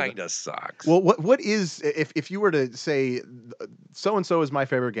generally it kind of sucks. Well, what is if you were to say so and so is my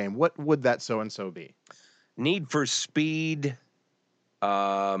favorite game? What would that so and so be? Need for Speed,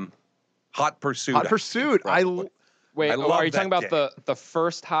 Hot Pursuit. Hot Pursuit. probably. Wait, I love are you talking that about the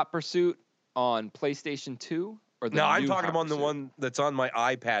first Hot Pursuit on PlayStation 2 or the No, I'm new talking Hot about the Pursuit? one that's on my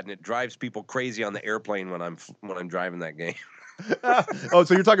iPad and it drives people crazy on the airplane when I'm driving that game. Oh,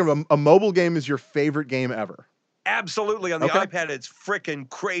 so you're talking about a mobile game is your favorite game ever? Absolutely, on the Okay. iPad, it's freaking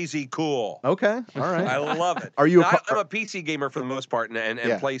crazy cool. Okay, all right. I love it. Are you a Now, car- I'm a PC gamer for the most part and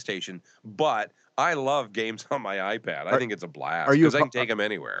Yeah. PlayStation, but I love games on my iPad. I think it's a blast are you a because I can car- take them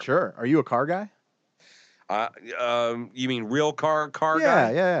anywhere. Sure. Are you a car guy? You mean real car Yeah,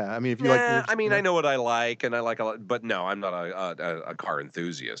 guy? yeah. I mean, if you Yeah, like, I mean, I know what I like, and I like a lot, but no, I'm not a car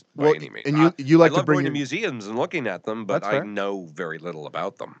enthusiast by Well, any means. and you like I to love bring going to your, museums and looking at them, but That's I fair. know very little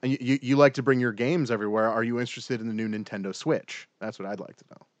about them. and you like to bring your games everywhere. Are you interested in the new Nintendo Switch? That's what I'd like to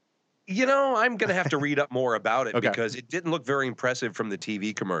know. I'm going to have to read up more about it Okay. because it didn't look very impressive from the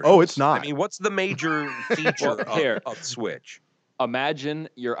TV commercials. Oh, it's not. I mean, what's the major feature Well, here. of Switch? Imagine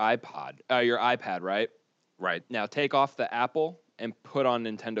your iPad, right? Right. Now take off the Apple and put on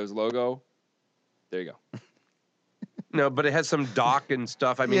Nintendo's logo. There you go. No, but it has some dock and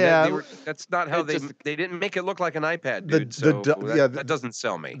stuff. I mean, Yeah. that's not how It they just- they didn't make it look like an iPad, The- dude. the So do- that, yeah, that doesn't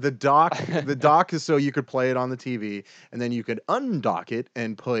sell me. The dock is so you could play it on the TV, and then you could undock it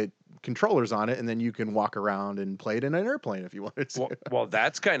and put controllers on it, and then you can walk around and play it in an airplane if you wanted to. Well,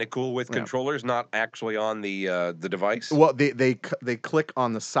 that's kind of cool with Yeah. controllers not actually on the device. Well, they click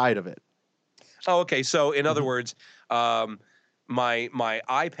on the side of it. Oh, okay. So, in other Mhm. words, my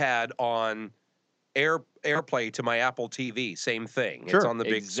iPad on AirPlay to my Apple TV, same thing. It's Sure. on the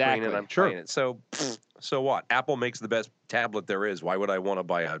big screen, and Exactly. I'm Sure. playing it. So what? Apple makes the best tablet there is. Why would I want to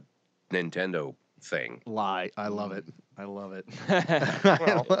buy a Nintendo thing? Lie. I love it. I love it.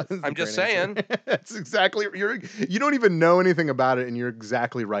 Well, That's a I'm just great answer. saying. That's exactly you don't even know anything about it, and you're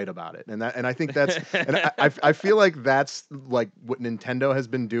exactly right about it. And I think that's and I feel like that's like what Nintendo has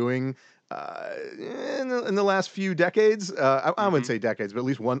been doing in the last few decades. I wouldn't say decades, but at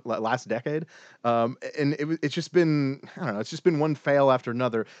least one last decade. And it's just been I don't know. It's just been one fail after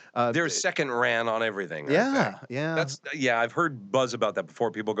another. There's second ran on everything. aren't yeah, they? yeah. I've heard buzz about that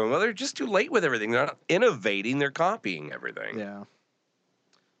before. People going, well, they're just too late with everything. They're not innovating. They're copying everything. Yeah.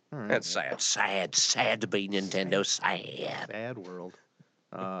 All right. That's sad. Sad to be Nintendo. Sad. Sad world.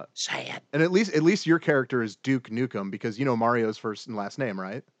 Sad. And at least your character is Duke Nukem because you know Mario's first and last name,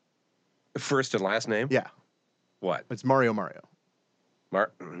 right? First and last name? Yeah, What? it's Mario.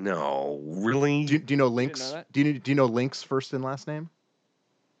 No, really? Do you know know Link's? that? Do you know Link's first and last name?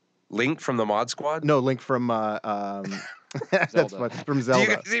 Link from the Mod Squad? No, Link from that's Zelda. what, from Do Zelda.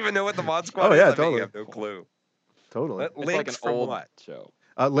 you guys even know what the Mod Squad Oh, is? yeah, I bet totally. You have no clue. Totally. It's Link like an from old what? show.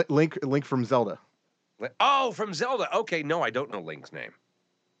 Link from Zelda. Oh, from Zelda. Okay, no, I don't know Link's name.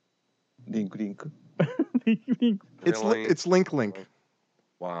 Link. Really? It's Link.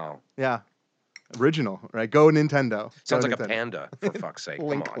 Wow. Yeah, original, right? Go Nintendo. Sounds Go like a Nintendo. panda, for fuck's sake. Come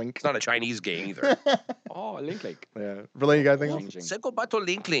on. Link. It's not a Chinese game either. Oh, Link. Yeah, Verlaine, you got anything else? Ching, ching. Say go back to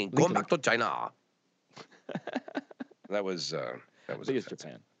Link. Link Going Link. back to China. That was I think it's offensive.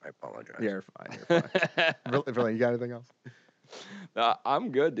 Japan. I apologize. Yeah, you're fine. Verlaine, you got anything else?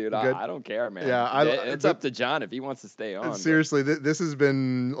 I'm good, dude. Good? I don't care, man. Yeah, It's up to John if he wants to stay on. but- Seriously, this has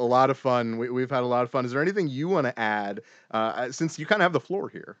been a lot of fun. We've had a lot of fun. Is there anything you want to add? Since you kind of have the floor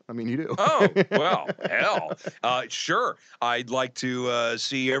here. I mean, you do. Oh, well, hell. Sure. I'd like to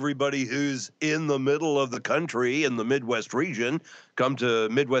see everybody who's in the middle of the country in the Midwest region come to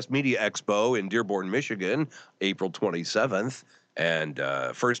Midwest Media Expo in Dearborn, Michigan, April 27th. And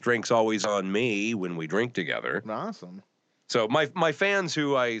first drink's always on me when we drink together. Awesome. So my fans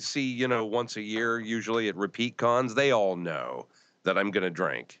who I see, once a year, usually at repeat cons, they all know that I'm going to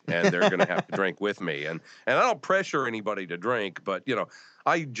drink, and they're going to have to drink with me. And I don't pressure anybody to drink, but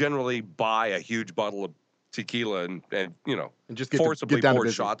I generally buy a huge bottle of tequila and And just forcibly get down to pour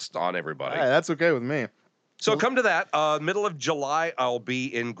business. shots on everybody. Hey, that's okay with me. So come to that. Middle of July, I'll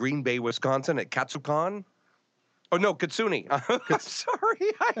be in Green Bay, Wisconsin at KatsuCon. Oh, no, Katsuni. I'm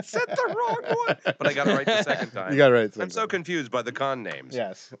sorry, I said the wrong one, but I got it right the second time. You got it right. I'm so confused by the con names.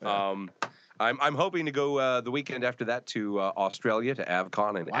 Yes. I'm hoping to go the weekend after that to Australia to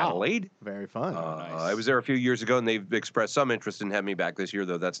AvCon in Wow. Adelaide. Very fun. Nice. I was there a few years ago, and they've expressed some interest in having me back this year,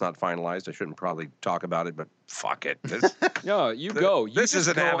 though that's not finalized. I shouldn't probably talk about it, but fuck it. No, you go. You This just is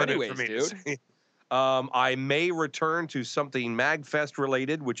an go avenue anyways, for me to dude. say. I may return to something MagFest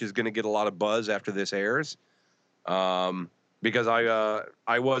related, which is going to get a lot of buzz after this airs. Because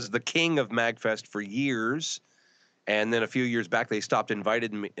I was the king of MagFest for years, and then a few years back they stopped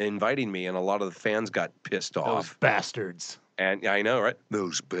inviting me, and a lot of the fans got pissed Those off. bastards. And I know, right?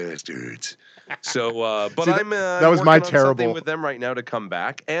 Those bastards. So, but See, I'm that was my working on something terrible- with them right now to come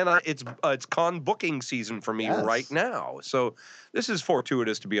back, and it's con booking season for me Yes. right now. So this is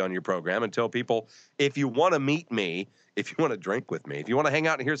fortuitous to be on your program and tell people if you want to meet me, if you want to drink with me, if you want to hang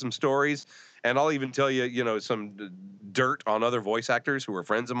out and hear some stories, and I'll even tell you, some dirt on other voice actors who are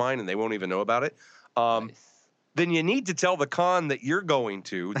friends of mine and they won't even know about it. Nice. Then you need to tell the con that you're going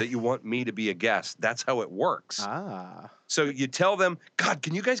to that you want me to be a guest. That's how it works. Ah. So you tell them, God,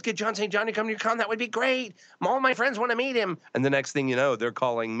 can you guys get John St. John to come to your con? That would be great. All my friends want to meet him. And the next thing you know, they're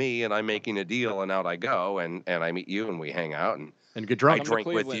calling me and I'm making a deal and out I go and I meet you and we hang out and And get I drunk. Come to drink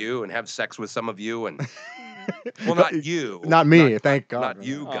with Cleveland. you and have sex with some of you and well, not you. Not me, thank God. Not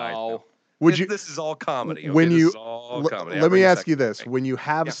you guys. Oh. no. Would you? This is all comedy. When okay? you- This is all comedy. I Let bring me a ask sex you with this: me. when you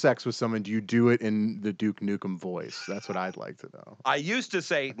have Yeah. sex with someone, do you do it in the Duke Nukem voice? That's what I'd like to know. I used to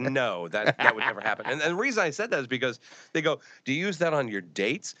say no, that would never happen. And the reason I said that is because they go, do you use that on your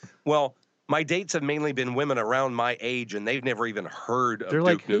dates? Well, my dates have mainly been women around my age, and they've never even heard of They're Duke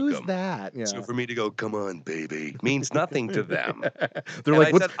like, "Who's Nukem. that?" Yeah. So for me to go, come on, baby, means nothing to them. They're And like,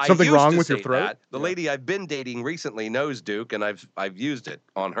 I "What's said, I something used wrong to with your say throat?" that. The Yeah. lady I've been dating recently knows Duke, and I've used it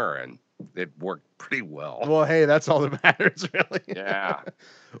on her, and it worked pretty well. Well, hey, that's all that matters, really. Yeah.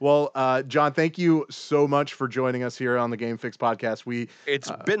 Well, John, thank you so much for joining us here on the Game Fix podcast.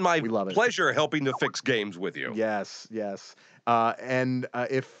 It's been my we love it. pleasure helping to fix games with you. Yes. And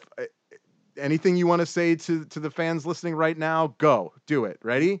if anything you want to say to the fans listening right now, go do it.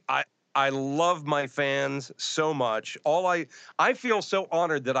 Ready? I love my fans so much. I feel so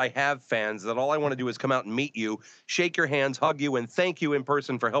honored that I have fans that all I want to do is come out and meet you, shake your hands, hug you, and thank you in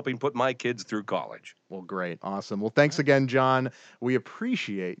person for helping put my kids through college. Well, great, awesome. Well, thanks again, John. We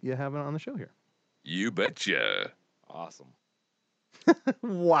appreciate you having on the show here. You betcha. Awesome.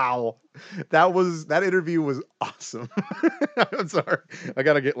 Wow, that interview was awesome. I'm sorry, I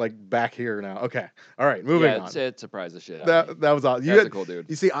gotta get back here now. Okay, all right, moving on. It surprised the shit out of me. That was awesome. That's a cool dude.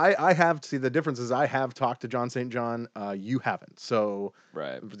 You see, I have the difference is I have talked to John St. John. You haven't, so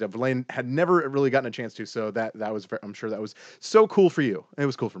Right. Verlaine had never really gotten a chance to. So that was I'm sure that was so cool for you. It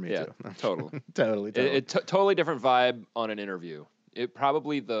was cool for me Yeah, too. totally. totally. Totally different vibe on an interview. It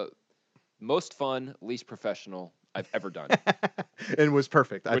probably the most fun, least professional I've ever done. And was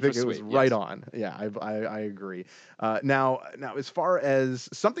perfect. I Which think was it was sweet, right yes. on. Yeah, I agree. Now, as far as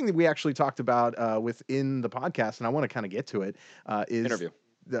something that we actually talked about within the podcast, and I want to kind of get to it, is Interview.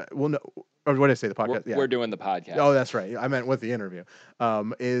 Well, no, or what did I say? The We're, podcast. Yeah. we're doing the podcast. Oh, that's right. I meant with the interview.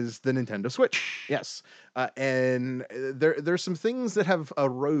 Is the Nintendo Switch? Yes, and there's some things that have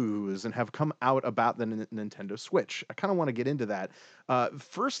arose and have come out about the Nintendo Switch. I kind of want to get into that.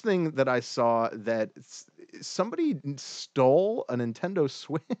 First thing that I saw that somebody stole a Nintendo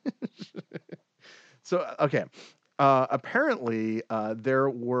Switch. So okay, apparently there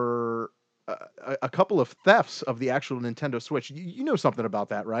were a couple of thefts of the actual Nintendo Switch. You know something about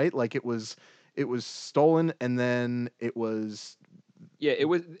that, right? Like it was stolen, and then it was Yeah,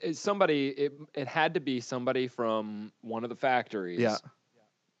 it's somebody. It had to be somebody from one of the factories. yeah.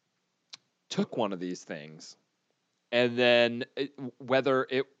 Took one of these things, and then whether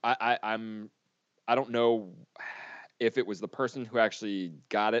it I don't know if it was the person who actually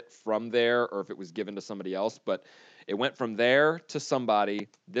got it from there or if it was given to somebody else, but it went from there to somebody.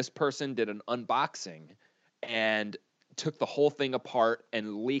 This person did an unboxing and took the whole thing apart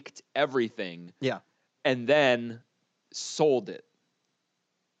and leaked everything Yeah. and then sold it.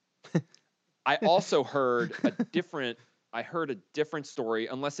 I also heard a different story,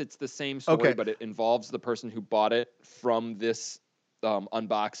 unless it's the same story, Okay. but it involves the person who bought it from this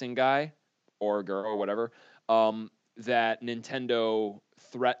unboxing guy or girl or whatever, that Nintendo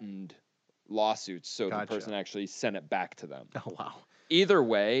threatened lawsuits, so the Gotcha. person actually sent it back to them. Oh wow. Either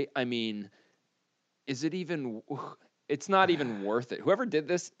way, I mean, is it even? It's not even worth it. Whoever did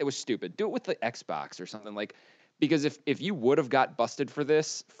this, it was stupid. Do it with the Xbox or something like, because if you would have got busted for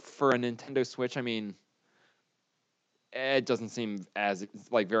this for a Nintendo Switch, I mean, it doesn't seem as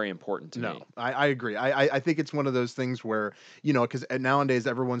like very important to No, me. I agree. I think it's one of those things where, you know, because nowadays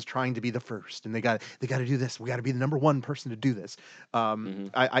everyone's trying to be the first, and they got to do this. We got to be the number one person to do this.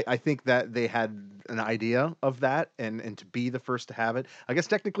 I think that they had an idea of that, and to be the first to have it. I guess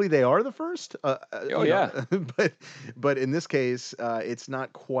technically they are the first. Oh, you yeah. know, but in this case, it's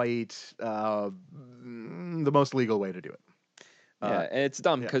not quite the most legal way to do it. Yeah, and it's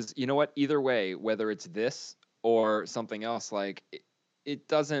dumb yeah. because you know what? Either way, whether it's this or something else, like it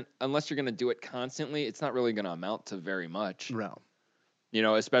doesn't, unless you're going to do it constantly, it's not really going to amount to very much. No. You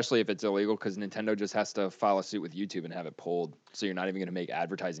know, especially if it's illegal, because Nintendo just has to file a suit with YouTube and have it pulled, so you're not even going to make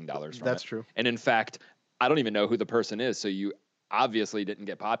advertising dollars from it. That's true. And in fact, I don't even know who the person is, so you obviously didn't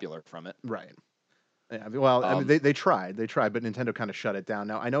get popular from it. Right. Yeah, well, I mean, they tried, but Nintendo kind of shut it down.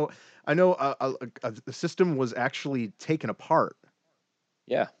 Now, I know, the system was actually taken apart,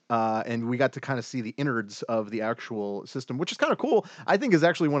 Yeah. and we got to kind of see the innards of the actual system, which is kind of cool. I think is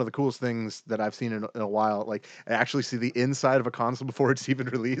actually one of the coolest things that I've seen in a while. Like, actually see the inside of a console before it's even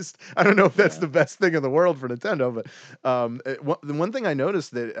released. I don't know if that's the best thing in the world for Nintendo, but the one thing I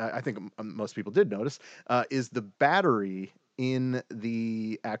noticed that I think most people did notice is the battery in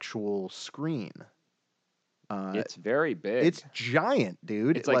the actual screen. It's very big. It's giant,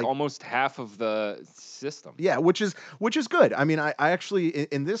 dude. It's like almost half of the system. Yeah, which is good. I mean, I actually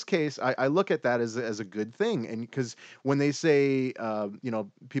in this case I look at that as a good thing, and because when they say you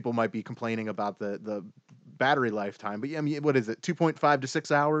know, people might be complaining about the battery lifetime, but yeah, I mean, what is it, 2.5 to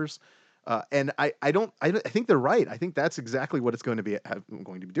 6 hours? And I think they're right. I think that's exactly what it's going to be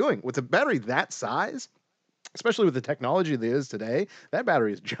doing with a battery that size. Especially with the technology that is today, that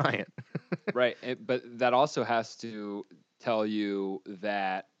battery is giant. Right. But that also has to tell you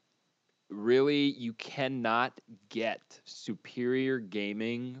that really you cannot get superior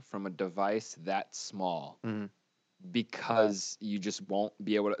gaming from a device that small, because you just won't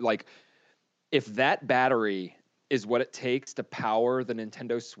be able to, like, if that battery is what it takes to power the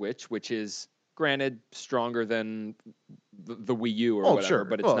Nintendo Switch, which is granted stronger than the Wii U or whatever, sure.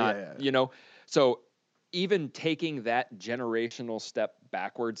 but it's not, you know, so even taking that generational step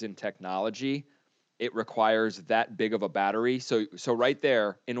backwards in technology, it requires that big of a battery. So right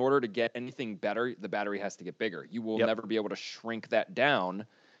there, in order to get anything better, the battery has to get bigger. You will never be able to shrink that down.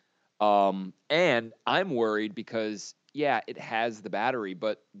 And I'm worried because, yeah, it has the battery,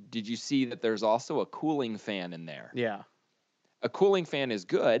 but did you see that there's also a cooling fan in there? Yeah. A cooling fan is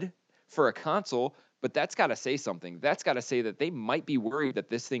good for a console, but that's got to say something. That's got to say that they might be worried that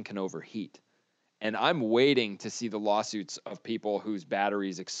this thing can overheat. And I'm waiting to see the lawsuits of people whose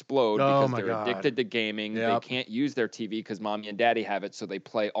batteries explode because they're addicted to gaming. They can't use their TV because mommy and daddy have it, so they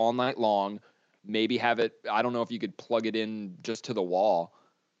play all night long. Maybe have it, I don't know if you could plug it in just to the wall,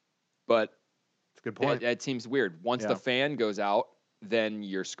 but it's a good point. It seems weird. Once the fan goes out, then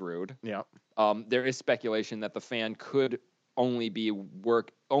you're screwed. Yeah. There is speculation that the fan could only be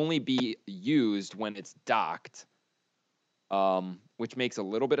used when it's docked, which makes a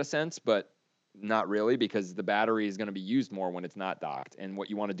little bit of sense, but not really, because the battery is going to be used more when it's not docked, and what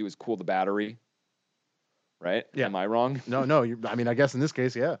you want to do is cool the battery, right? Yeah. Am I wrong? No. I mean, I guess in this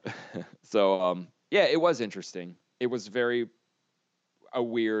case, yeah. So, yeah, it was interesting. It was a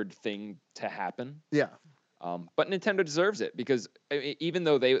weird thing to happen. Yeah. But Nintendo deserves it, because even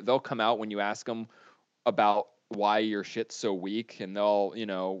though they'll come out when you ask them about why your shit's so weak, and they'll, you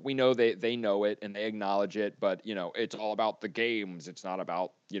know, we know they know it and they acknowledge it, but, you know, it's all about the games. It's not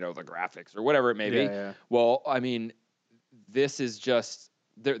about, you know, the graphics or whatever it may be. Yeah. Well, I mean, this is just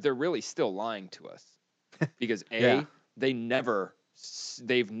they're really still lying to us because Yeah. they've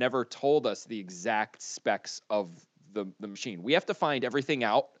never told us the exact specs of the machine. We have to find everything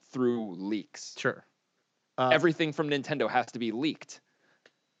out through leaks. Sure. Everything from Nintendo has to be leaked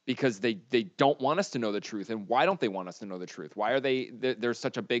because they don't want us to know the truth. And why don't they want us to know the truth? Why are there's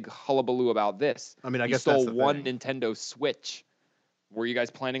such a big hullabaloo about this? I mean, I you guess that's stole the one thing. Nintendo Switch. Were you guys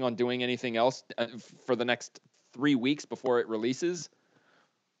planning on doing anything else for the next 3 weeks before it releases?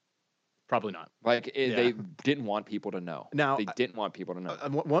 Probably not. Like Yeah. they didn't want people to know. Now, They didn't want people to know.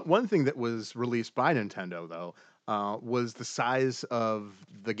 one thing that was released by Nintendo, though, was the size of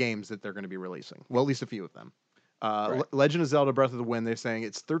the games that they're going to be releasing. Well, at least a few of them. Right. Legend of Zelda: Breath of the Wind, they're saying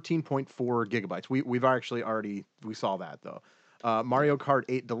it's 13.4 gigabytes. We've actually already saw that though. Mario Kart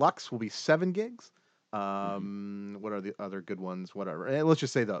 8 Deluxe will be 7 gigs. What are the other good ones? Whatever. Let's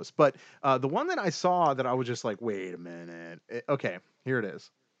just say those. But the one that I saw that I was just like, wait a minute. Okay, here it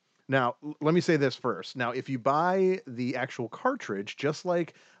is. Now, let me say this first. Now, if you buy the actual cartridge, just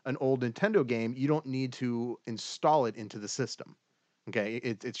like an old Nintendo game, you don't need to install it into the system. Okay,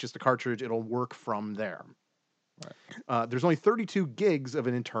 it's just a cartridge. It'll work from there. Right. There's only 32 gigs of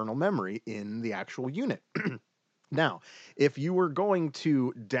an internal memory in the actual unit. Now, if you were going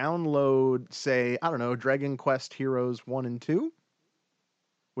to download, say, I don't know, Dragon Quest Heroes 1 and 2,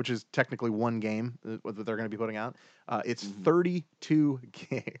 which is technically one game that they're going to be putting out, it's 32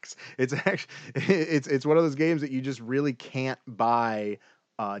 gigs. It's actually it's one of those games that you just really can't buy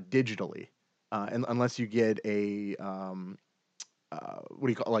digitally, unless you get a what do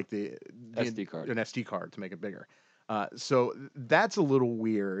you call it? Like the SD card. an SD card to make it bigger. So that's a little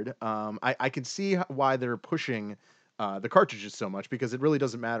weird. I can see why they're pushing the cartridges so much because it really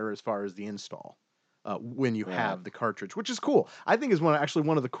doesn't matter as far as the install when you have the cartridge, which is cool. I think is one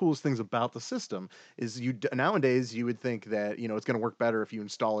of the coolest things about the system is nowadays you would think that it's going to work better if you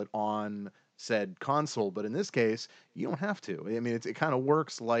install it on said console, but in this case you don't have to. I mean, it kind of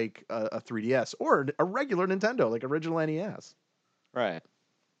works like a 3DS or a regular Nintendo, like original NES. Right.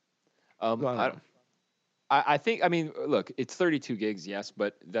 I don't know. I think, I mean, look, it's 32 gigs, yes,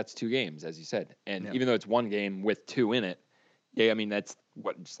 but that's 2 games, as you said. And Yeah. even though it's one game with 2 in it, yeah, I mean, that's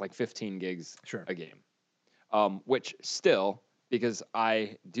just like 15 gigs Sure. a game. Which still, because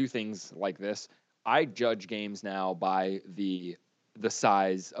I do things like this, I judge games now by the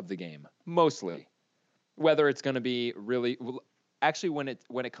size of the game, mostly. Whether it's going to be really, actually, when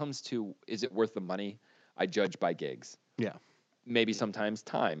it comes to is it worth the money, I judge by gigs. Yeah. Maybe sometimes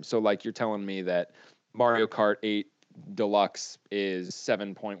time. So like you're telling me that Mario Kart 8 Deluxe is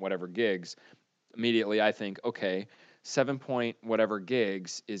 7 point whatever gigs. Immediately I think, okay, 7 point whatever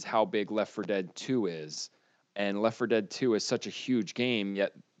gigs is how big Left 4 Dead 2 is. And Left 4 Dead 2 is such a huge game,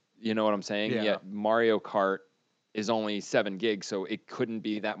 yet, you know what I'm saying? Yeah. Yet Mario Kart is only 7 gigs, so it couldn't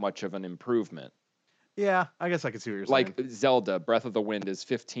be that much of an improvement. Yeah, I guess I can see what you're saying. Like Zelda Breath of the Wind is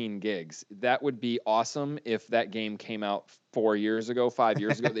 15 gigs. That would be awesome if that game came out 4 years ago, 5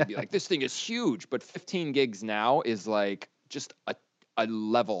 years ago. They'd be like, this thing is huge. But 15 gigs now is like just a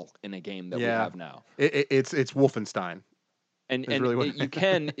level in a game that we have now. It's Wolfenstein. And really you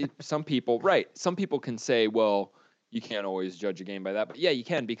can, some people can say, well, you can't always judge a game by that. But yeah, you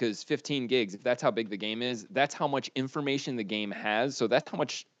can, because 15 gigs, if that's how big the game is, that's how much information the game has. So that's how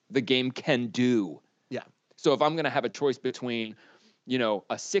much the game can do. Yeah. So if I'm going to have a choice between,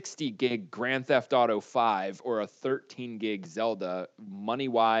 a 60 gig Grand Theft Auto 5 or a 13 gig Zelda, money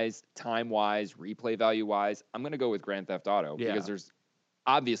wise, time wise, replay value wise, I'm going to go with Grand Theft Auto because there's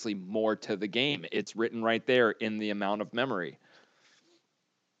obviously more to the game. It's written right there in the amount of memory.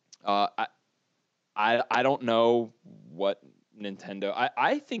 I don't know what Nintendo.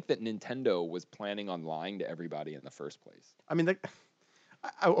 I think that Nintendo was planning on lying to everybody in the first place. I mean,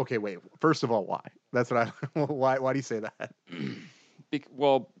 okay, wait. First of all, why? That's what why do you say that?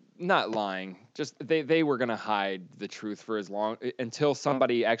 Well, not lying. Just they were gonna hide the truth for as long until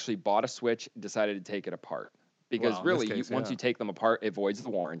somebody actually bought a Switch, decided to take it apart. Because Well, in this really, case, once you take them apart, it voids the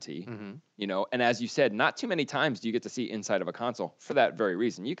warranty. Mm-hmm. And as you said, not too many times do you get to see inside of a console for that very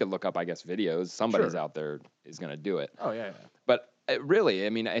reason. You could look up, I guess, videos. Somebody's out there is gonna do it. Oh yeah. But really, I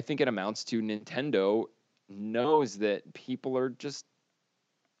mean, I think it amounts to Nintendo knows that people are just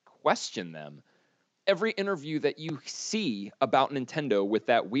question them. Every interview that you see about Nintendo with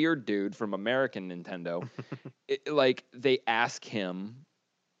that weird dude from American Nintendo, they ask him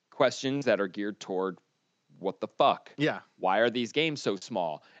questions that are geared toward what the fuck? Yeah. Why are these games so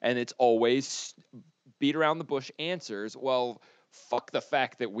small? And it's always beat around the bush answers. Well, fuck the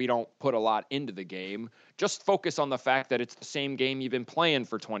fact that we don't put a lot into the game. Just focus on the fact that it's the same game you've been playing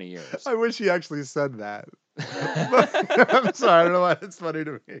for 20 years. I wish he actually said that. I'm sorry, I don't know why it's funny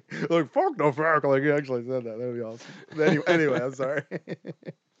to me. Like, fuck no fuck. Like, you actually said that. That would be awesome. Anyway, I'm sorry.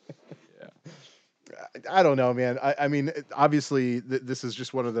 Yeah. I don't know, man. I mean, obviously, this is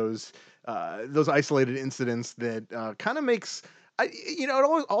just one of those isolated incidents that kind of makes, it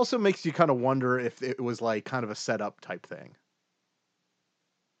also makes you kind of wonder if it was like kind of a setup type thing.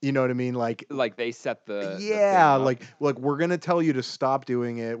 You know what I mean? Like, Like they set the thing yeah, up. like we're gonna tell you to stop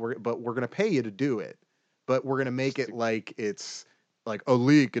doing it. But we're gonna pay you to do it. But we're gonna make it like it's like a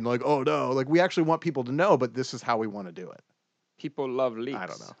leak and like, oh no, like we actually want people to know, but this is how we want to do it. People love leaks. I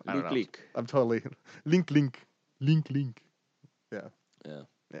don't know. Leak. I'm totally link. Yeah. Yeah.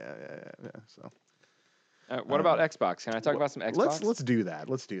 Yeah. So What about Xbox? Can I talk about some Xbox? let's do that.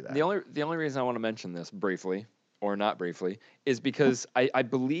 Let's do that. The only reason I want to mention this briefly, or not briefly, is because I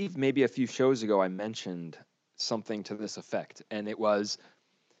believe maybe a few shows ago I mentioned something to this effect, and it was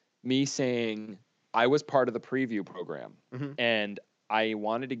me saying I was part of the preview program, Mhm. and I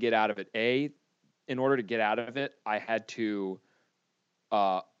wanted to get out of it. In order to get out of it, I had to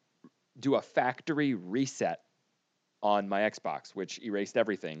do a factory reset on my Xbox, which erased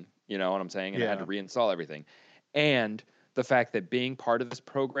everything. You know what I'm saying? And I had to reinstall everything. And the fact that being part of this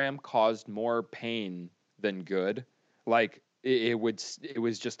program caused more pain than good. Like it was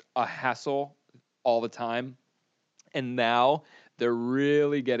just a hassle all the time. And now they're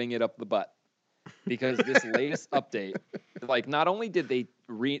really getting it up the butt because this latest update, like not only did they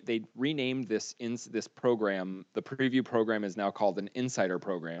renamed this program, the preview program is now called an insider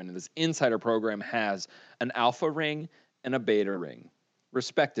program, and this insider program has an alpha ring and a beta ring,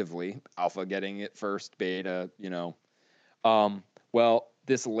 respectively. Alpha getting it first, beta, well,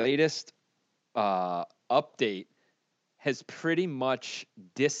 this latest update has pretty much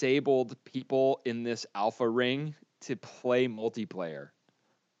disabled people in this alpha ring to play multiplayer.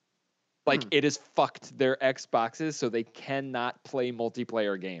 Like it has fucked their Xboxes so they cannot play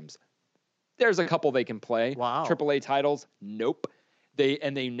multiplayer games. There's a couple they can play. Wow. AAA titles, nope. They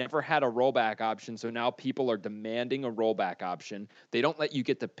never had a rollback option, so now people are demanding a rollback option. They don't let you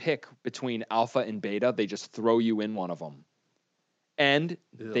get to pick between alpha and beta. They just throw you in one of them. And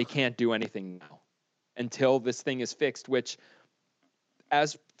they can't do anything now until this thing is fixed, which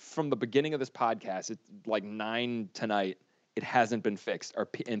as from the beginning of this podcast, it's like 9 tonight, it hasn't been fixed,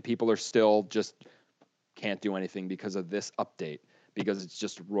 and people are still just can't do anything because of this update, because it's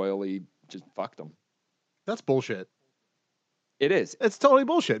just royally just fucked them. That's bullshit. It is. It's totally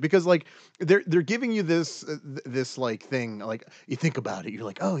bullshit because like they're giving you this like thing, like you think about it, you're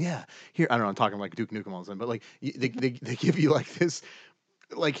like, oh yeah, here I don't know, I'm talking like Duke Nukem all of a sudden, but like they give you like this.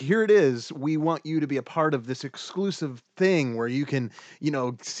 Like, here it is. We want you to be a part of this exclusive thing where you can,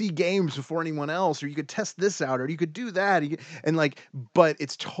 see games before anyone else, or you could test this out, or you could do that. And like, but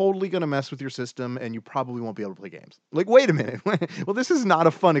it's totally going to mess with your system and you probably won't be able to play games. Like, wait a minute. Well, this is not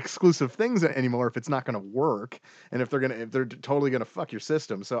a fun exclusive thing anymore if it's not going to work. And if they're totally going to fuck your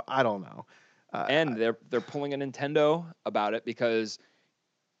system. So I don't know. And they're pulling a Nintendo about it because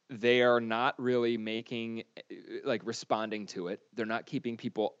they are not really responding to it. They're not keeping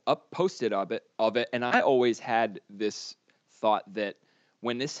people posted of it. And I always had this thought that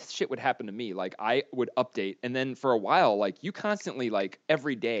when this shit would happen to me, like I would update, and then for a while, like you constantly, like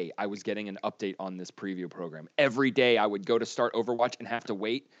every day I was getting an update on this preview program. Every day I would go to start Overwatch and have to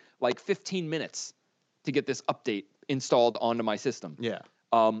wait like 15 minutes to get this update installed onto my system. Yeah.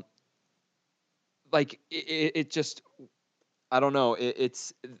 Like it just, I don't know.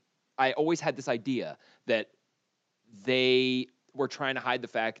 I always had this idea that they were trying to hide the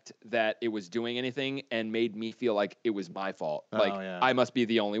fact that it was doing anything and made me feel like it was my fault. I must be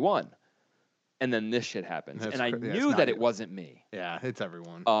the only one. And then this shit happens. And I knew that it wasn't me. Yeah, it's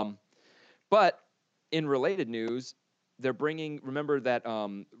everyone. But in related news, they're remember that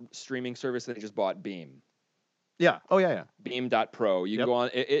streaming service that they just bought, Beam? Yeah. Oh, yeah. Beam.pro. You can go on.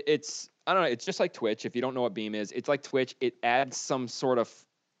 It's, I don't know. It's just like Twitch. If you don't know what Beam is, it's like Twitch. It adds some sort of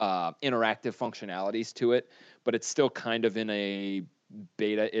interactive functionalities to it, but it's still kind of in a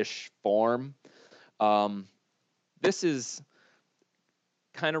beta-ish form. This is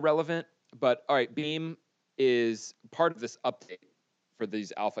kind of relevant, but all right, Beam is part of this update for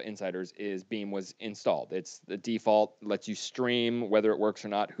these alpha insiders. Is Beam was installed. It's the default, lets you stream, whether it works or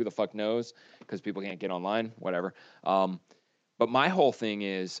not, who the fuck knows, because people can't get online, whatever. But my whole thing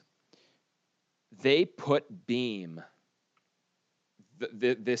is they put Beam,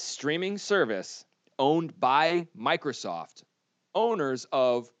 this streaming service owned by Microsoft, owners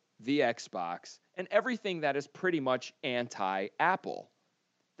of the Xbox, and everything that is pretty much anti-Apple.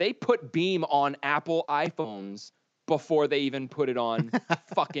 They put Beam on Apple iPhones before they even put it on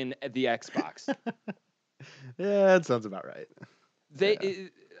fucking the Xbox. Yeah, that sounds about right.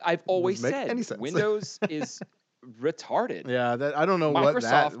 I've always make said any sense. Windows is retarded. Yeah, that I don't know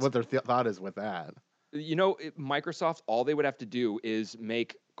Microsoft, what their thought is with that. Microsoft, all they would have to do is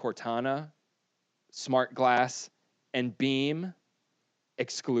make Cortana, Smart Glass, and Beam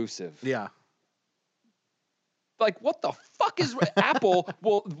exclusive. Yeah. Like, what the fuck is Apple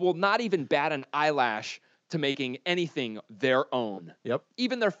will not even bat an eyelash to making anything their own. Yep.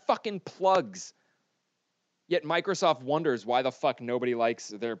 Even their fucking plugs. Yet Microsoft wonders why the fuck nobody likes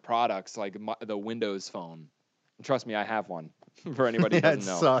their products, like the Windows Phone. And trust me, I have one. For anybody who Yeah, doesn't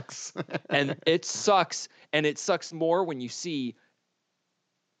it know, sucks. and it sucks. And it sucks more when you see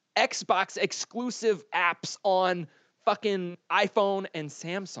Xbox exclusive apps on fucking iPhone and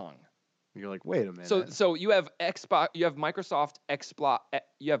Samsung. You're like, wait a minute. So you have Microsoft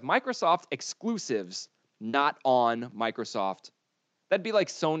exclusives not on Microsoft. That'd be like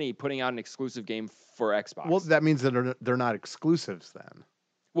Sony putting out an exclusive game for Xbox. Well, that means that they're not exclusives then.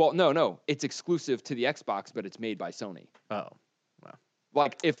 Well, no, it's exclusive to the Xbox, but it's made by Sony. Oh.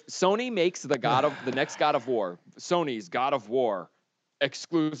 Like if Sony makes the next God of War, Sony's God of War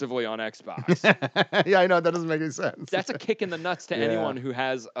exclusively on Xbox. Yeah, I know that doesn't make any sense. That's a kick in the nuts to anyone who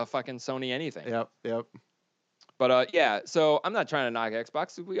has a fucking Sony anything. Yep. But yeah, so I'm not trying to knock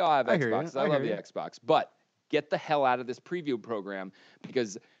Xbox. We all have I hear you. Xboxes. I I love hear the you. Xbox. But get the hell out of this preview program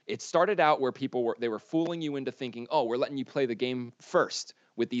because it started out where they were fooling you into thinking, oh, we're letting you play the game first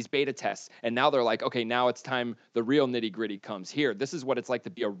with these beta tests. And now they're like, okay, now it's time the real nitty gritty comes here. This is what it's like to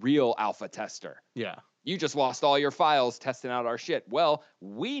be a real alpha tester. Yeah. You just lost all your files testing out our shit. Well,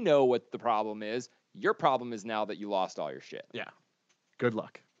 we know what the problem is. Your problem is now that you lost all your shit. Yeah. Good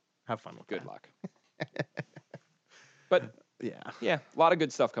luck. Have fun with Good that. luck. But yeah, a lot of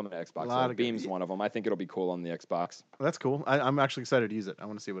good stuff coming to Xbox. A lot of good- Beam's one of them. I think it'll be cool on the Xbox. that's cool. I'm actually excited to use it. I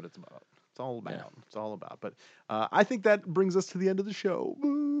want to see what it's about. It's all about. Yeah. It's all about. But I think that brings us to the end of the show.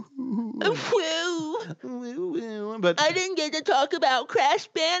 But I didn't get to talk about Crash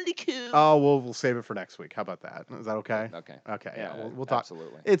Bandicoot. oh, we'll save it for next week. How about that? Is that okay? Okay. Okay. Yeah. Yeah, We'll talk.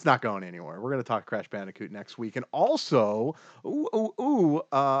 absolutely. It's not going anywhere. We're going to talk Crash Bandicoot next week, and also, well,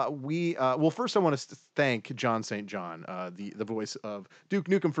 first I want to thank John St. John, the voice of Duke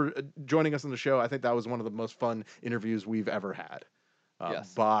Nukem, for joining us on the show. I think that was one of the most fun interviews we've ever had.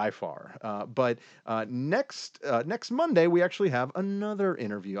 Yes. By far. But next Monday we actually have another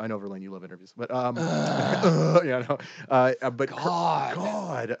interview. I know, Verlaine, you love interviews, but yeah, no. But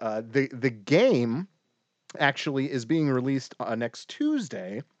God, the game actually is being released next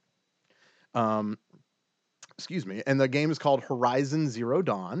Tuesday. Excuse me, and the game is called Horizon Zero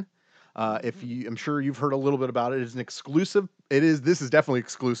Dawn. I'm sure you've heard a little bit about it. It's an exclusive. This is definitely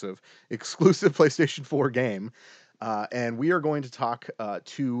exclusive PlayStation 4 game. And we are going to talk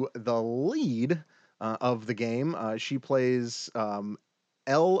to the lead of the game. She plays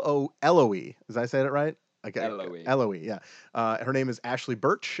Eloy. Did I say that right? Okay. Eloy, yeah. Her name is Ashley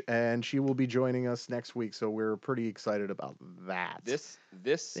Birch, and she will be joining us next week. So we're pretty excited about that. This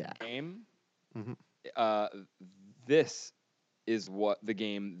game, Mhm. This is what the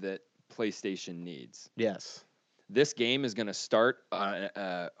game that PlayStation needs. Yes. This game is going to start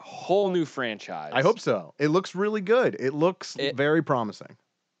a whole new franchise. I hope so. It looks really good. It looks very promising.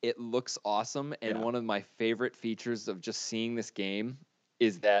 It looks awesome. And Yeah. one of my favorite features of just seeing this game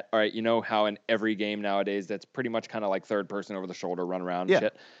is that, all right, you know how in every game nowadays that's pretty much kind of like third person over the shoulder, run around and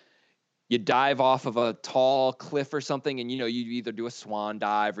shit. You dive off of a tall cliff or something, and you either do a swan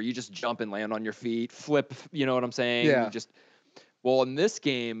dive or you just jump and land on your feet, flip, you know what I'm saying? Yeah. Well, in this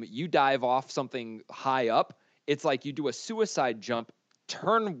game, you dive off something high up. It's like you do a suicide jump,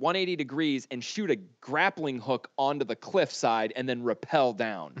 turn 180 degrees, and shoot a grappling hook onto the cliffside and then rappel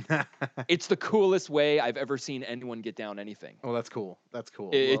down. It's the coolest way I've ever seen anyone get down anything. Oh, that's cool. That's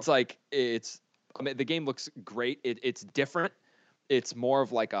cool. The game looks great. It's different. It's more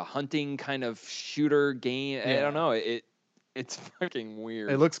of like a hunting kind of shooter game. I don't know. It's fucking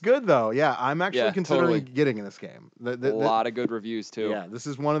weird. It looks good though. Yeah, I'm actually considering totally. getting in this game. A lot of good reviews too. Yeah, this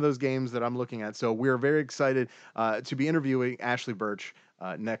is one of those games that I'm looking at. So we're very excited to be interviewing Ashley Birch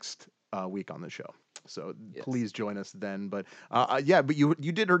next week on the show. So please join us then. But but you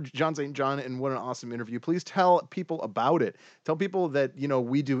did her John St. John, and what an awesome interview. Please tell people about it. Tell people that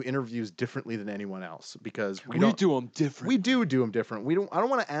we do interviews differently than anyone else because we do them different. We do them different. I don't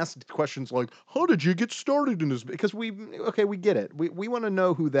want to ask questions like, how did you get started in this? Because we get it. We want to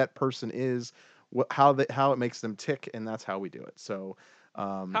know who that person is, how it makes them tick, and that's how we do it. So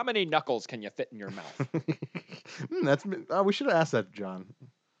how many knuckles can you fit in your mouth? We should have asked that, John.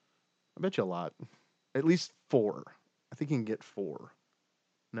 I bet you a lot. At least 4. I think you can get 4.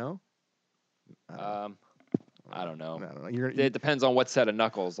 No? I don't know. I don't know. It depends on what set of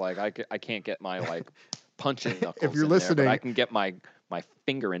knuckles. Like I can't get my like punching knuckles. If you're in there, listening, but I can get my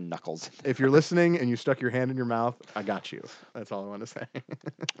finger in knuckles. If you're listening and you stuck your hand in your mouth, I got you. That's all I want to say.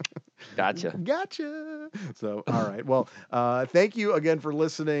 Gotcha. Gotcha. So, all right. Well, thank you again for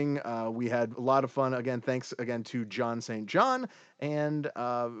listening. We had a lot of fun. Again, thanks again to John St. John. And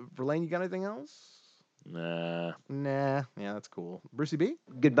Verlaine, you got anything else? Nah. Nah. Yeah, that's cool. Brucey B?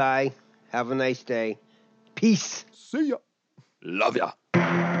 Goodbye. Have a nice day. Peace. See ya. Love ya.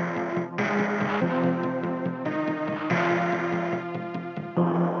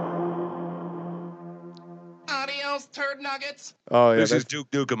 Adios, turd nuggets. Oh, yeah. This is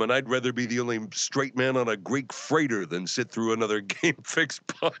Duke Nukem, and I'd rather be the only straight man on a Greek freighter than sit through another Game Fix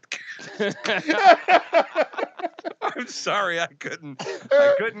podcast. I'm sorry, I couldn't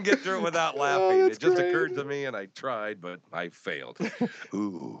get through it without laughing. It just occurred to me, and I tried, but I failed.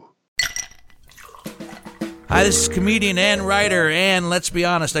 Ooh. Hi, this is comedian and writer, and let's be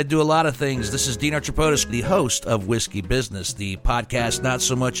honest, I do a lot of things. This is Dino Tripodis, the host of Whiskey Business, the podcast not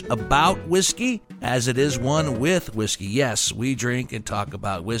so much about whiskey as it is one with whiskey. Yes, we drink and talk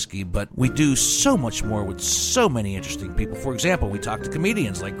about whiskey, but we do so much more with so many interesting people. For example, we talk to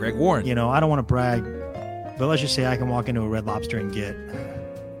comedians like Greg Warren. You know, I don't want to brag, but let's just say I can walk into a Red Lobster and get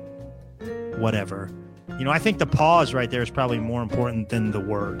whatever. You know, I think the pause right there is probably more important than the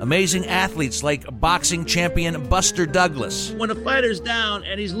word. Amazing athletes like boxing champion Buster Douglas. When a fighter's down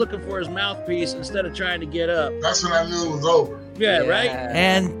and he's looking for his mouthpiece instead of trying to get up. That's when I knew it was over. Yeah, right?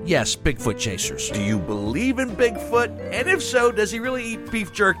 And yes, Bigfoot chasers. Do you believe in Bigfoot? And if so, does he really eat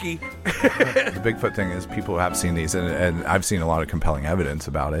beef jerky? The Bigfoot thing is people have seen these, and I've seen a lot of compelling evidence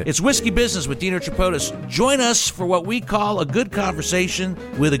about it. It's Whiskey Business with Dino Tripodis. Join us for what we call a good conversation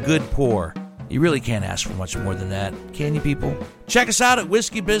with a good pour. You really can't ask for much more than that, can you, people? Check us out at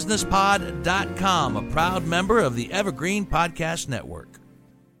whiskeybusinesspod.com, a proud member of the Evergreen Podcast Network.